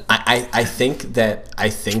pick. I think that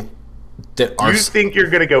Arsenal. You think you're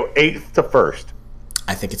going to go 8th to 1st?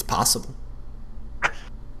 I think it's possible.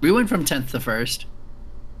 We went from 10th to 1st.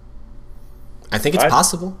 I think it's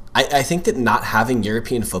possible. I think that not having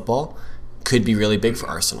European football could be really big for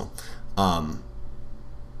Arsenal. I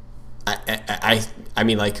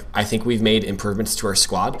mean, like, I think we've made improvements to our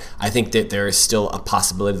squad. I think that there is still a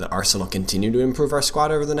possibility that Arsenal continue to improve our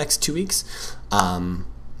squad over the next 2 weeks.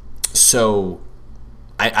 So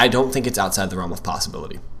I don't think it's outside the realm of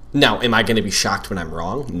possibility. Now, am I going to be shocked when I'm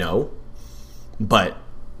wrong? No. But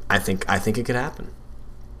I think it could happen.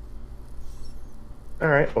 All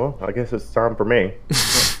right. Well, I guess it's time for me.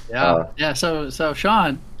 Yeah. So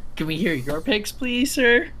Sean, can we hear your picks, please,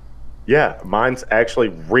 sir? Yeah, mine's actually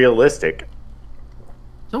realistic.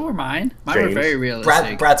 So were mine. Mine James. were very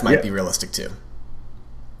realistic. Brad's might be realistic too.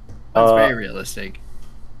 That's very realistic.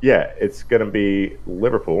 Yeah, it's going to be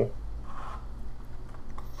Liverpool,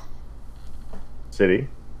 City,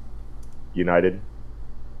 United,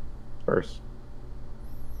 Spurs.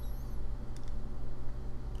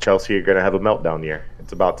 Chelsea are going to have a meltdown year.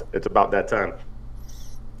 It's about that time.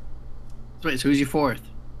 Wait, so who's your 4th?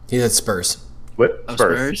 He said Spurs. What? Oh,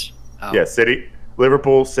 Spurs? Oh. Yeah, City,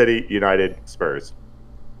 Liverpool, City, United, Spurs,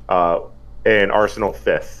 and Arsenal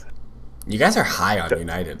 5th. You guys are high on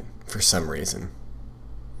United for some reason.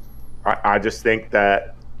 I just think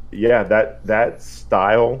that, yeah, that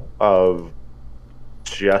style of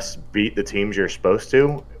just beat the teams you're supposed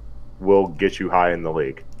to will get you high in the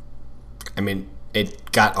league. I mean,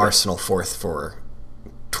 it got Arsenal 4th for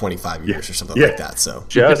 25 years or something like that. So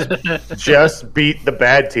just beat the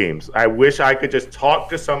bad teams. I wish I could just talk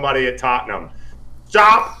to somebody at Tottenham.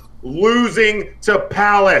 Stop losing to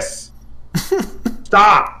Palace.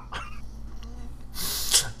 Stop.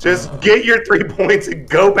 Just get your 3 points and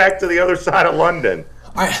go back to the other side of London.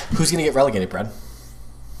 All right, who's gonna get relegated, Brad?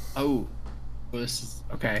 Oh, this is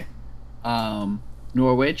okay.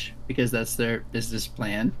 Norwich, because that's their business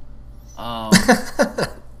plan. Tell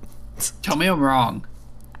me I'm wrong.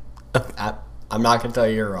 I'm not gonna tell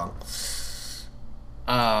you you're wrong.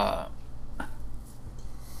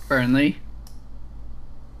 Burnley.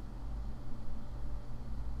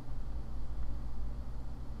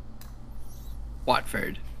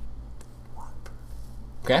 Watford.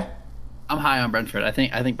 Okay. I'm high on Brentford. I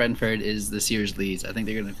think Brentford is this year's Leeds. I think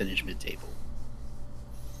they're going to finish mid-table.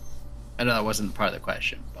 I know that wasn't part of the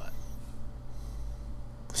question, but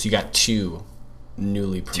So you got two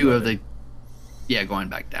newly promoted. two of the going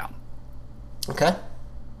back down. Okay.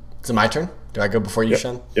 Is it my turn? Do I go before you,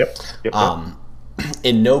 Sean? Yep.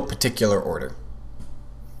 In no particular order.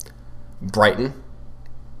 Brighton,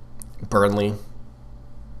 Burnley,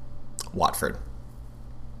 Watford.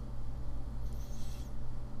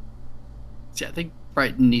 See, I think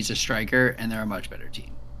Brighton needs a striker, and they're a much better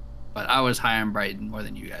team. But I was high on Brighton more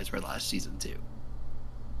than you guys were last season too.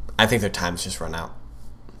 I think their time's just run out.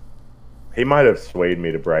 He might have swayed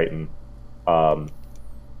me to Brighton,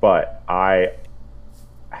 but I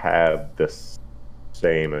have the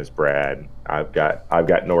same as Brad. I've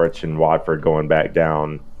got Norwich and Watford going back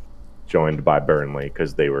down, joined by Burnley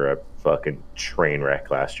because they were a fucking train wreck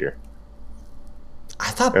last year.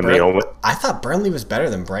 I thought Burnley was better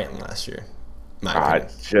than Brighton last year. I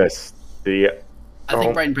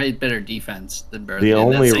think Brighton played better defense than Burnley.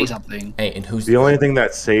 That's saying something. Hey, and who's the only thing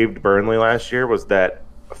that saved Burnley last year was that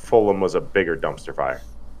Fulham was a bigger dumpster fire.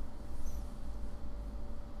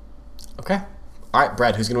 Okay. All right,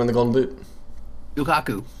 Brad, who's going to win the Golden Boot?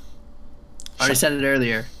 Lukaku. I already said it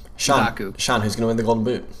earlier. Lukaku. Sean, who's going to win the Golden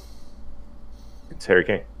Boot? It's Harry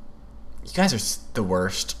Kane. You guys are the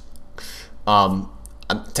worst. I'm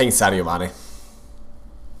taking Sadio Mane.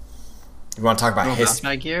 You want to talk about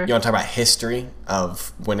history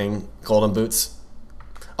of winning Golden Boots?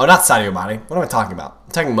 Oh, not Sadio Mane. What am I talking about?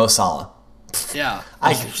 I'm talking Mo Salah. Yeah,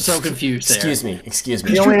 I'm so confused. Excuse me.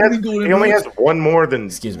 He only has one more than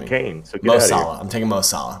Kane. So Mo Salah. I'm taking Mo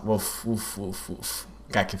Salah. Woof.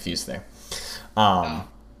 Got confused there. Yeah.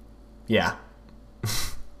 Do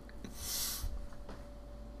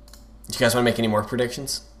you guys want to make any more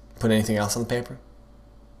predictions? Put anything else on the paper?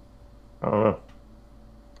 I don't know.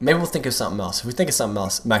 Maybe we'll think of something else. If we think of something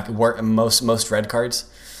else, like most red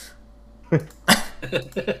cards. Is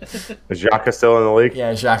Xhaka still in the league?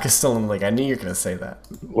 Yeah, Jacques is still in the league. I knew you were gonna say that.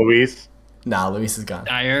 Luis? Nah, Luis is gone.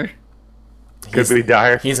 Dyer. Could be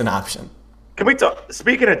Dyer. He's an option. Can we talk?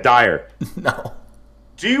 Speaking of Dyer, No.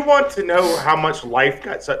 do you want to know how much life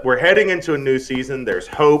got set? We're heading into a new season. There's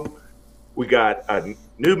hope. We got a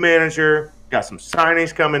new manager. Got some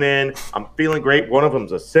signings coming in. I'm feeling great. One of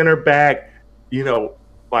them's a center back. You know,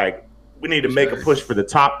 like we need to make a push for the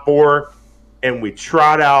top four, and we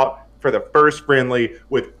trot out for the first friendly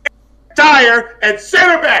with Dyer and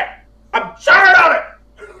center back. I'm tired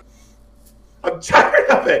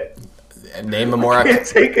of it. Name a more. I can't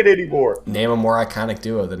take it anymore. Name a more iconic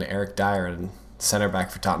duo than Eric Dyer and center back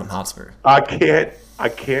for Tottenham Hotspur. I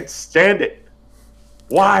can't stand it.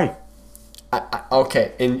 Why?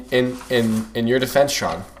 Okay, in your defense,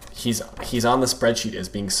 Sean, he's on the spreadsheet as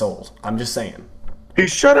being sold. I'm just saying. He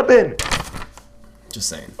should have been. Just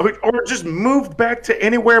saying. Or just moved back to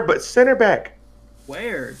anywhere but center back.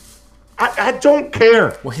 Where? I don't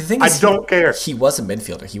care. Well, the thing is, I don't care. He was a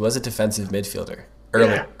midfielder. He was a defensive midfielder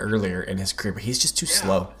earlier in his career, but he's just too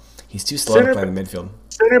slow. He's too slow to play in the midfield.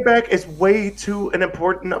 Center back is way too an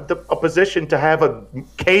important of a position to have a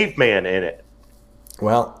caveman in it.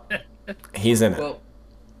 Well, he's in it. Well,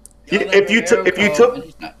 if you took,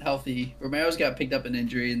 he's not healthy. Romero's got picked up an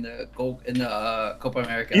injury in the Copa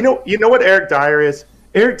America. You know what Eric Dyer is?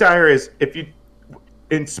 Eric Dyer is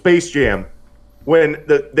in Space Jam, when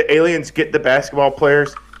the aliens get the basketball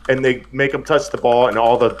players and they make them touch the ball and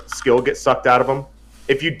all the skill gets sucked out of them.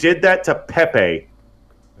 If you did that to Pepe,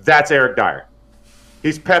 that's Eric Dyer.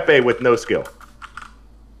 He's Pepe with no skill.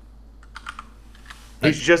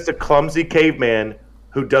 He's just a clumsy caveman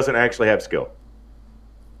who doesn't actually have skill.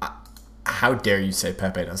 How dare you say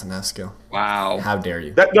Pepe doesn't have skill? Wow. How dare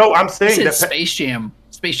you? I'm saying that Space Jam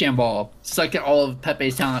ball. Suck all of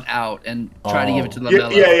Pepe's talent out and try to give it to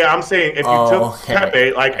LaMelo. Yeah. I'm saying if you took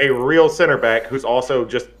Pepe, like a real center back who's also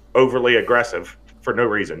just overly aggressive for no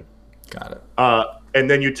reason. Got it. And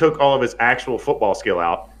then you took all of his actual football skill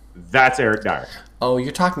out. That's Eric Dyer. Oh,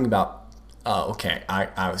 you're talking about. Oh, okay.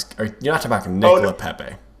 You're not talking about Nicola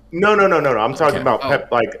Pepe. No. I'm talking Okay. about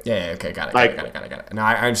Pep. Like, Yeah, okay, got it. Like- Got it. No,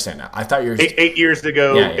 I understand now. I thought you were. eight years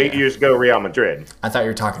ago. Yeah. 8 years ago, Real Madrid. I thought you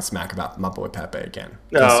were talking smack about my boy Pepe again.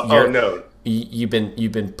 No, 'Cause no. You've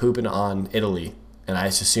been pooping on Italy, and I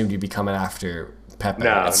just assumed you'd be coming after Pepe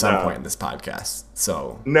at some point in this podcast.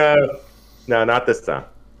 So No, not this time.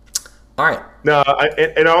 all right, No,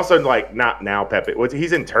 and also like not now. Pepe,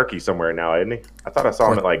 he's in Turkey somewhere now, isn't he? I thought I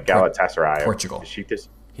saw him at like Galatasaray, Portugal. Besiktas.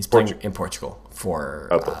 He's playing in Portugal for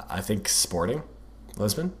I think Sporting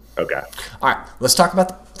Lisbon. Okay. All right, let's talk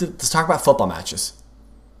about football matches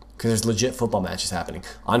because there's legit football matches happening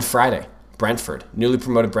on Friday. Brentford, newly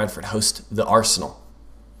promoted Brentford, host the Arsenal.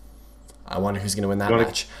 I wonder who's going to win that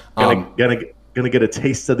match. Gonna get a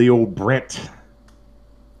taste of the old Brent.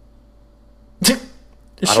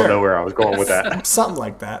 I don't know where I was going with that. Something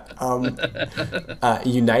like that.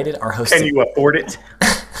 United are hosting. Can you afford it?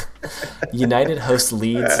 United host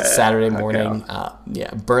Leeds Saturday morning.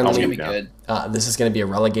 Burnley. It's gonna be good. This is going to be a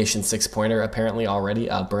relegation 6-pointer apparently already.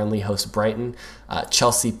 Burnley hosts Brighton.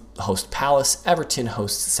 Chelsea host Palace. Everton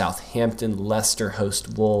hosts Southampton. Leicester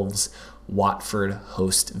host Wolves. Watford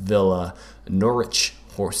host Villa. Norwich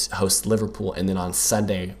hosts Liverpool. And then on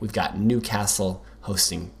Sunday, we've got Newcastle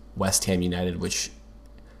hosting West Ham United, which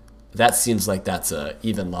that seems like that's a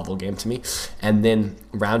even level game to me. And then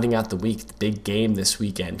rounding out the week, the big game this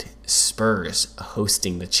weekend, Spurs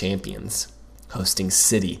hosting the champions, hosting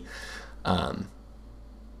City.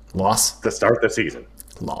 Loss. To start the season.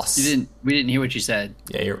 Loss. We didn't hear what you said.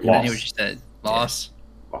 Yeah, you're We didn't hear what you said. Loss.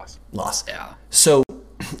 Loss. Yeah. So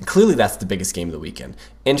clearly that's the biggest game of the weekend.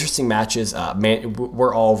 Interesting matches.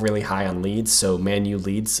 We're all really high on Leeds, so Man U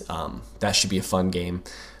Leeds. That should be a fun game.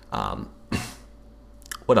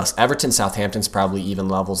 What else? Everton Southampton's probably even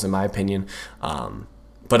levels in my opinion.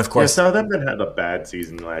 But of course, Southampton had a bad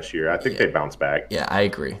season last year. I think they bounced back. Yeah, I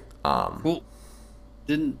agree. Well,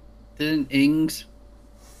 didn't Ings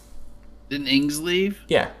leave?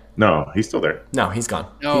 Yeah. No, he's still there. No, he's gone.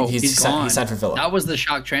 No, he's gone. He signed for Villa. That was the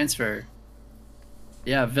shock transfer.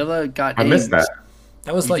 Yeah, Villa got. I missed that.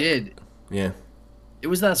 That was You like, did. yeah. It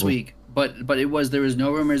was last week, but there was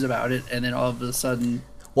no rumors about it, and then all of a sudden,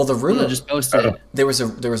 Well, the rumor Villa just posted. there was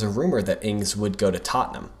a rumor that Ings would go to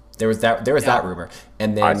Tottenham. There was that rumor,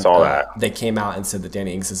 and then I saw that. They came out and said that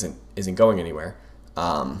Danny Ings isn't going anywhere.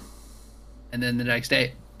 And then the next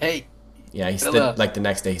day, hey, Yeah, Villa. the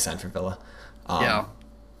next day he signed for Villa. yeah,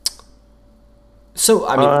 So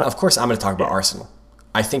I mean, of course, I'm going to talk about Arsenal.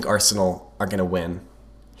 I think Arsenal are going to win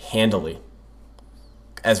handily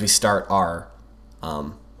as we start our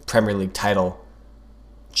Premier League title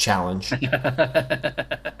challenge.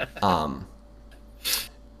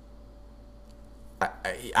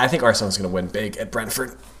 I think Arsenal's going to win big at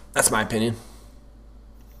Brentford. That's my opinion.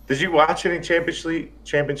 Did you watch any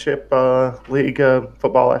championship league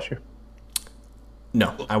football last year?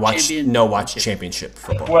 No, I watched championship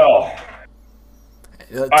football. Well,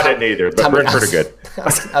 I didn't either, but Brentford are good. I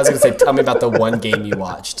was going to say, tell me about the one game you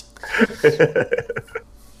watched.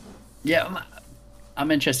 yeah. I'm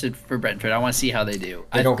interested for Brentford. I want to see how they do.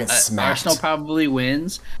 They don't get smacked. Arsenal probably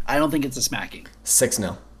wins. I don't think it's a smacking.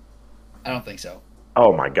 6-0. I don't think so.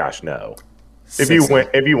 Oh my gosh, no! If you win,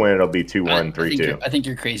 it'll be 2-1, 3-2. I think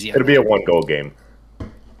you're crazy. It'll be a 1-goal game.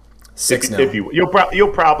 6-0. If you'll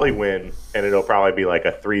probably win, and it'll probably be like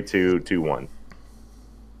a 3-2, 2-1.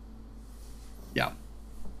 Yeah.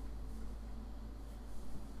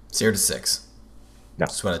 0-6. No.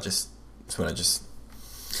 That's what I just.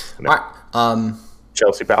 No. All right.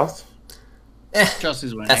 Chelsea Palace.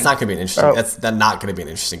 Chelsea's winning. That's not going to be an interesting. Oh. That's not going to be an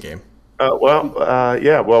interesting game.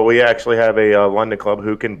 Well, we actually have a London club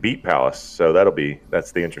who can beat Palace, so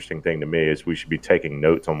that's the interesting thing to me is we should be taking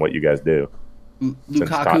notes on what you guys do.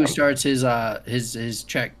 Lukaku starts his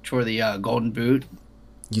check for the Golden Boot.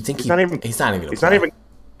 You think He's not even confirmed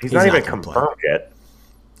yet.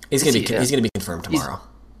 He's going to be confirmed tomorrow.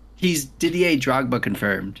 He's Didier Drogba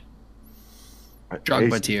confirmed.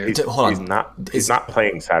 Drogba tier. Hold on. He's not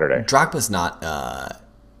playing Saturday. Drogba's not.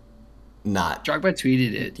 Drogba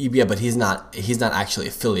tweeted it. Yeah, but he's not actually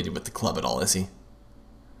affiliated with the club at all, is he?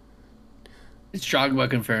 It's Drogba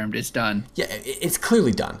confirmed. It's done. Yeah, it's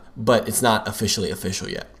clearly done, but it's not officially official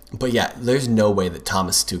yet. But yeah, there's no way that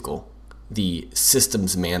Thomas Tuchel, the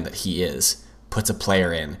systems man that he is, puts a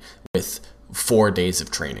player in with 4 days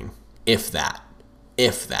of training, if that.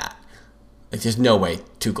 Like, there's no way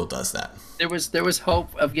Tuchel does that. There was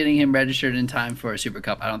hope of getting him registered in time for a Super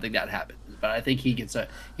Cup. I don't think that happened, but I think he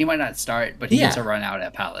might not start, but he gets a run out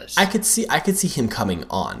at Palace. I could see him coming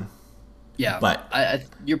on. Yeah, but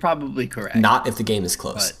you're probably correct. Not if the game is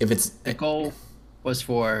close. But the goal was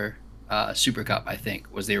for Super Cup. I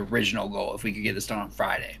think was the original goal if we could get this done on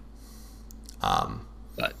Friday.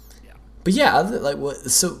 But yeah. But yeah, like what?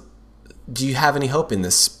 So, do you have any hope in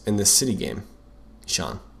this City game,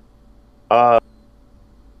 Sean?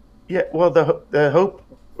 Yeah, well, the hope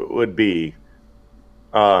would be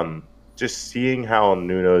just seeing how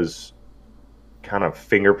Nuno's kind of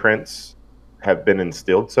fingerprints have been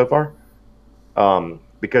instilled so far,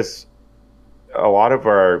 because a lot of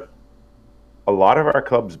our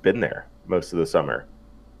clubs been there most of the summer.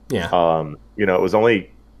 Yeah. It was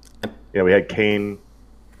only, we had Kane.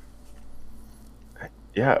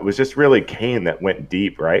 Yeah, it was just really Kane that went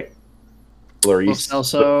deep, right? Lloris.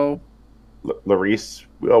 Lloris.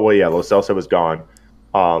 Oh, well, yeah, Lo Celso was gone.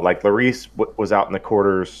 Like Lloris was out in the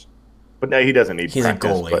quarters, but no, he doesn't need. He's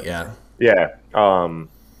practice, a goalie, but, yeah. Yeah.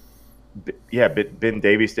 But Ben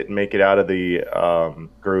Davies didn't make it out of the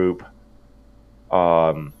group.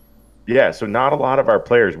 Yeah, so not a lot of our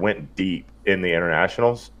players went deep in the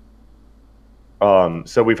internationals.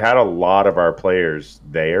 So we've had a lot of our players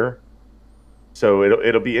there. So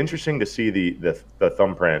it'll be interesting to see the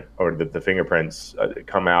thumbprint or the fingerprints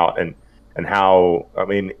come out and how, I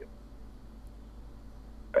mean,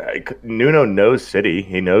 Nuno knows City.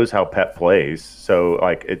 He knows how Pep plays. So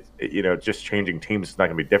like just changing teams is not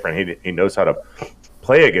going to be different. He knows how to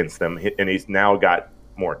play against them, and he's now got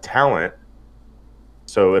more talent.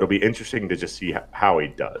 So it'll be interesting to just see how he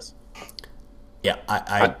does. Yeah,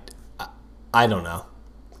 I don't know.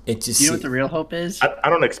 It just, you know what the real hope is? I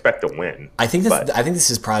don't expect to win. I think this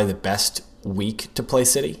is probably the best week to play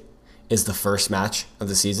City. Is the first match of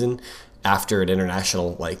the season after an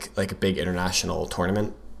international, like a big international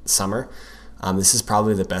tournament summer. This is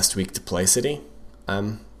probably the best week to play City.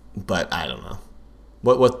 But I don't know.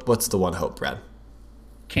 What's the one hope, Brad?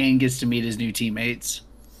 Kane gets to meet his new teammates.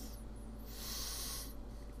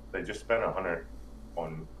 They just spent 100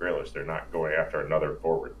 on Grealish. They're not going after another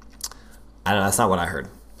forward. I don't know. That's not what I heard.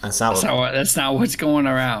 That's not what's going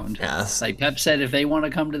around. Yeah, like Pep said, if they want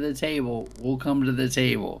to come to the table, we'll come to the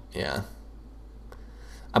table. Yeah.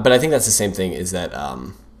 But I think that's the same thing, is that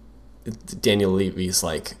Daniel Levy's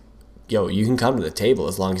like, yo, you can come to the table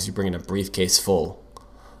as long as you bring in a briefcase full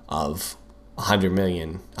of 100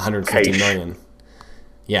 million, 150 million.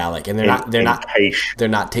 Yeah, like, and they're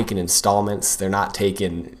not taking installments, they're not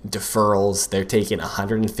taking deferrals, they're taking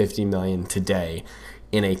 150 million today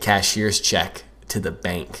in a cashier's check to the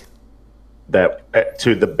bank.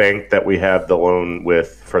 To the bank that we have the loan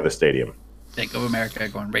with for the stadium. Bank of America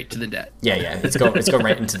going right to the debt. Yeah, it's going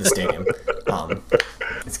right into the stadium.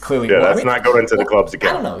 It's clearly that's not going into the club's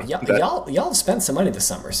account. I don't know. Y'all have spent some money this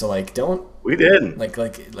summer, so like don't. We did. Like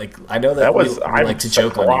I know that we like to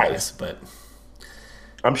joke on you guys, but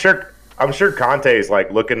I'm sure Conte's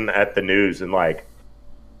like looking at the news and like,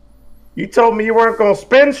 you told me you weren't gonna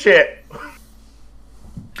spend shit.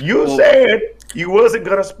 You said you wasn't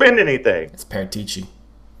gonna spend anything. It's Paratici.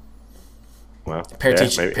 Well,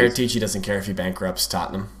 Paratici doesn't care if he bankrupts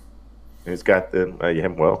Tottenham. He's got the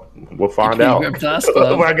we'll find out. We're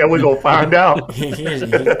gonna find out. he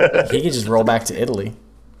can just roll back to Italy,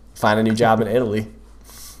 find a new job in Italy.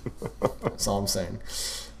 That's all I'm saying.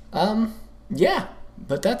 Yeah,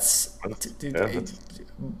 but that's that's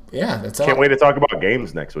all. Can't wait to talk about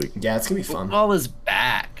games next week. Yeah, it's gonna be fun. Football is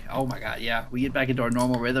back. Oh my god, yeah, we get back into our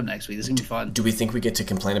normal rhythm next week. This is gonna be fun. Do we think we get to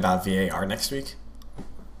complain about VAR next week?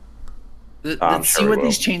 Let's see what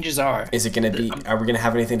these changes are. Is it going to be? Are we going to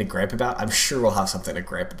have anything to gripe about? I'm sure we'll have something to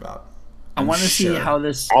gripe about. I want to see how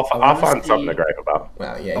this. I'll find something to gripe about.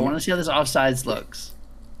 Well, yeah. I want to see how this offsides looks.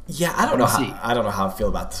 Yeah, I don't know how I feel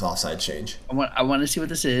about this offside change. I want to see what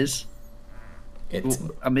this is.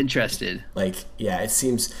 I'm interested. Like, yeah, it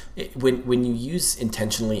seems when you use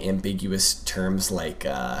intentionally ambiguous terms like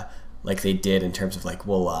they did in terms of like,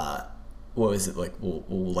 well, what was it like? We'll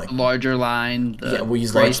like larger line. We'll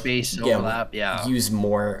use gray space overlap. Use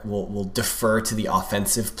more. We'll defer to the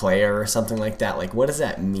offensive player or something like that. Like, what does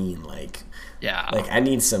that mean? Like, I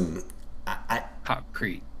need some.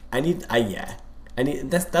 Concrete. I need.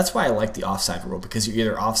 That's why I like the offside rule, because you're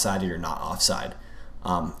either offside or you're not offside.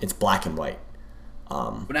 It's black and white.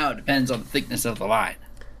 But now it depends on the thickness of the line,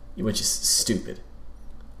 which is stupid.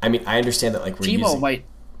 I mean, I understand that like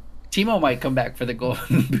Timo might come back for the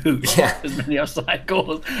golden boot. Yeah. As many offside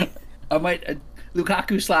goals. I might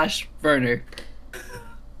Lukaku / Werner.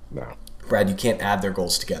 No. Brad, you can't add their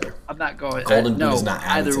goals together. I'm not going. Golden boot is not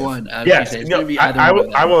additive. Either one. Yes, I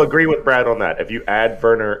will agree with Brad on that. If you add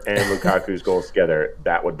Werner and Lukaku's goals together,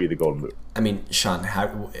 that would be the golden boot. I mean, Sean,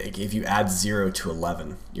 if you add 0 to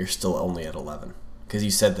 11, you're still only at 11, because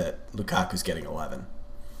you said that Lukaku's getting 11,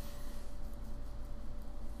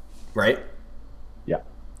 right? Yeah.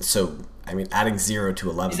 So, I mean, adding 0 to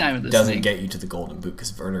He's not 11 even doesn't listening. get you to the Golden Boot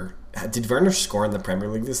because Werner. Did Werner score in the Premier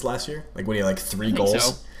League this last year? Like, what do you like 3 I think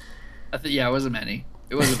goals? so. Yeah, it wasn't many.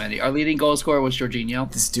 Our leading goal scorer was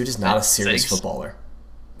Jorginho. This dude is not a serious 6. footballer.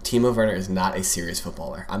 Timo Werner is not a serious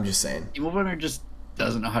footballer. I'm just saying. Timo Werner just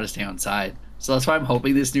doesn't know how to stay on side. So that's why I'm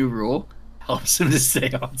hoping this new rule helps him to stay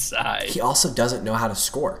on side. He also doesn't know how to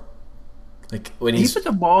score. Like when He he's, put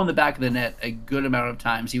the ball in the back of the net a good amount of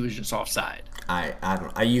times. He was just offside. I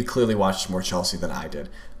don't know. You clearly watched more Chelsea than I did,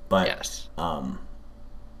 but Yes.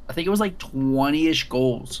 I think it was like 20-ish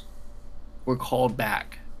goals were called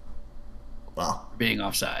back well, for being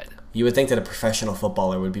offside. you would think that a professional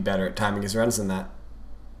footballer would be better at timing his runs than that.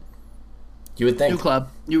 You would New think. club,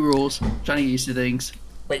 new rules, trying to get used to things.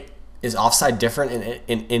 Wait, is offside different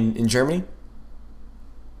in Germany?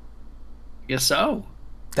 I guess so.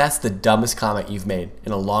 That's the dumbest comment you've made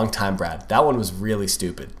in a long time, Brad. That one was really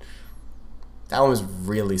stupid.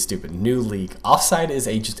 New league. Offside is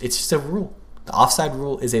it's just a rule. The offside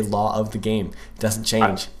rule is a law of the game. It doesn't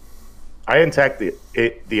change. I attacked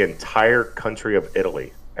the entire country of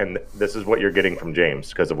Italy, and this is what you're getting from James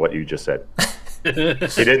because of what you just said. He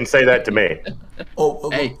didn't say that to me. Hey,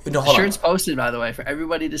 no, the hold shirt's on. posted, by the way, for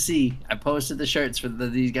everybody to see. I posted the shirts for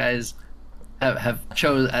these guys have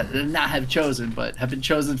chosen, not have chosen, but have been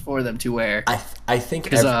chosen for them to wear. I think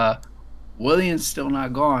Because William's still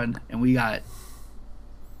not gone, and we got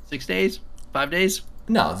 6 days, 5 days.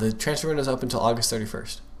 no, the transfer window is open until August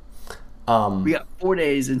 31st. We got 4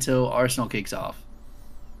 days until Arsenal kicks off.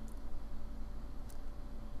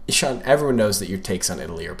 Sean, everyone knows that your takes on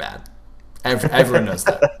Italy are bad. Everyone knows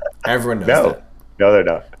that. Everyone knows that. No, they're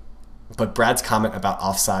not. But Brad's comment about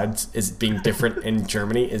offsides is being different in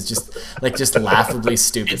Germany is just laughably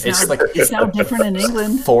stupid. It's now different in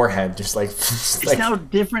England. Forehead, It's now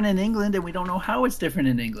different in England, and we don't know how it's different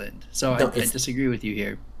in England. So I disagree with you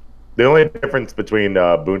here. The only difference between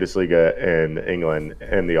Bundesliga and England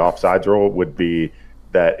and the offsides rule would be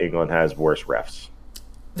that England has worse refs.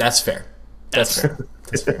 That's fair. That's fair.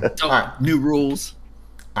 So, All right. new rules.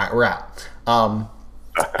 All right, we're out.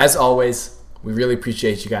 As always, we really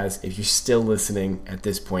appreciate you guys. If you're still listening at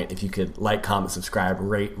this point, if you could like, comment, subscribe,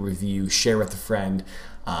 rate, review, share with a friend,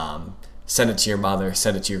 send it to your mother,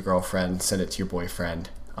 send it to your girlfriend, send it to your boyfriend,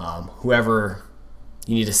 whoever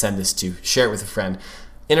you need to send this to, share it with a friend.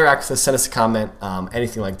 Interact with us, send us a comment,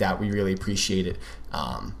 anything like that. We really appreciate it.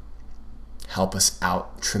 Help us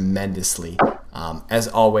out tremendously. As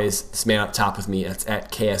always, this man up top with me, that's at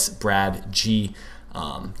KSBradG.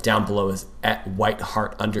 Down below is at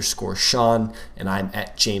Whiteheart_Sean, and I'm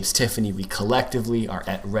at James Tiffany. We collectively are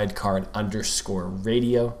at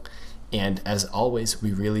RedCard_Radio. And as always,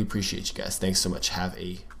 we really appreciate you guys. Thanks so much. Have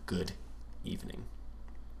a good evening.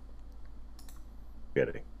 Get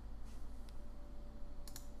it.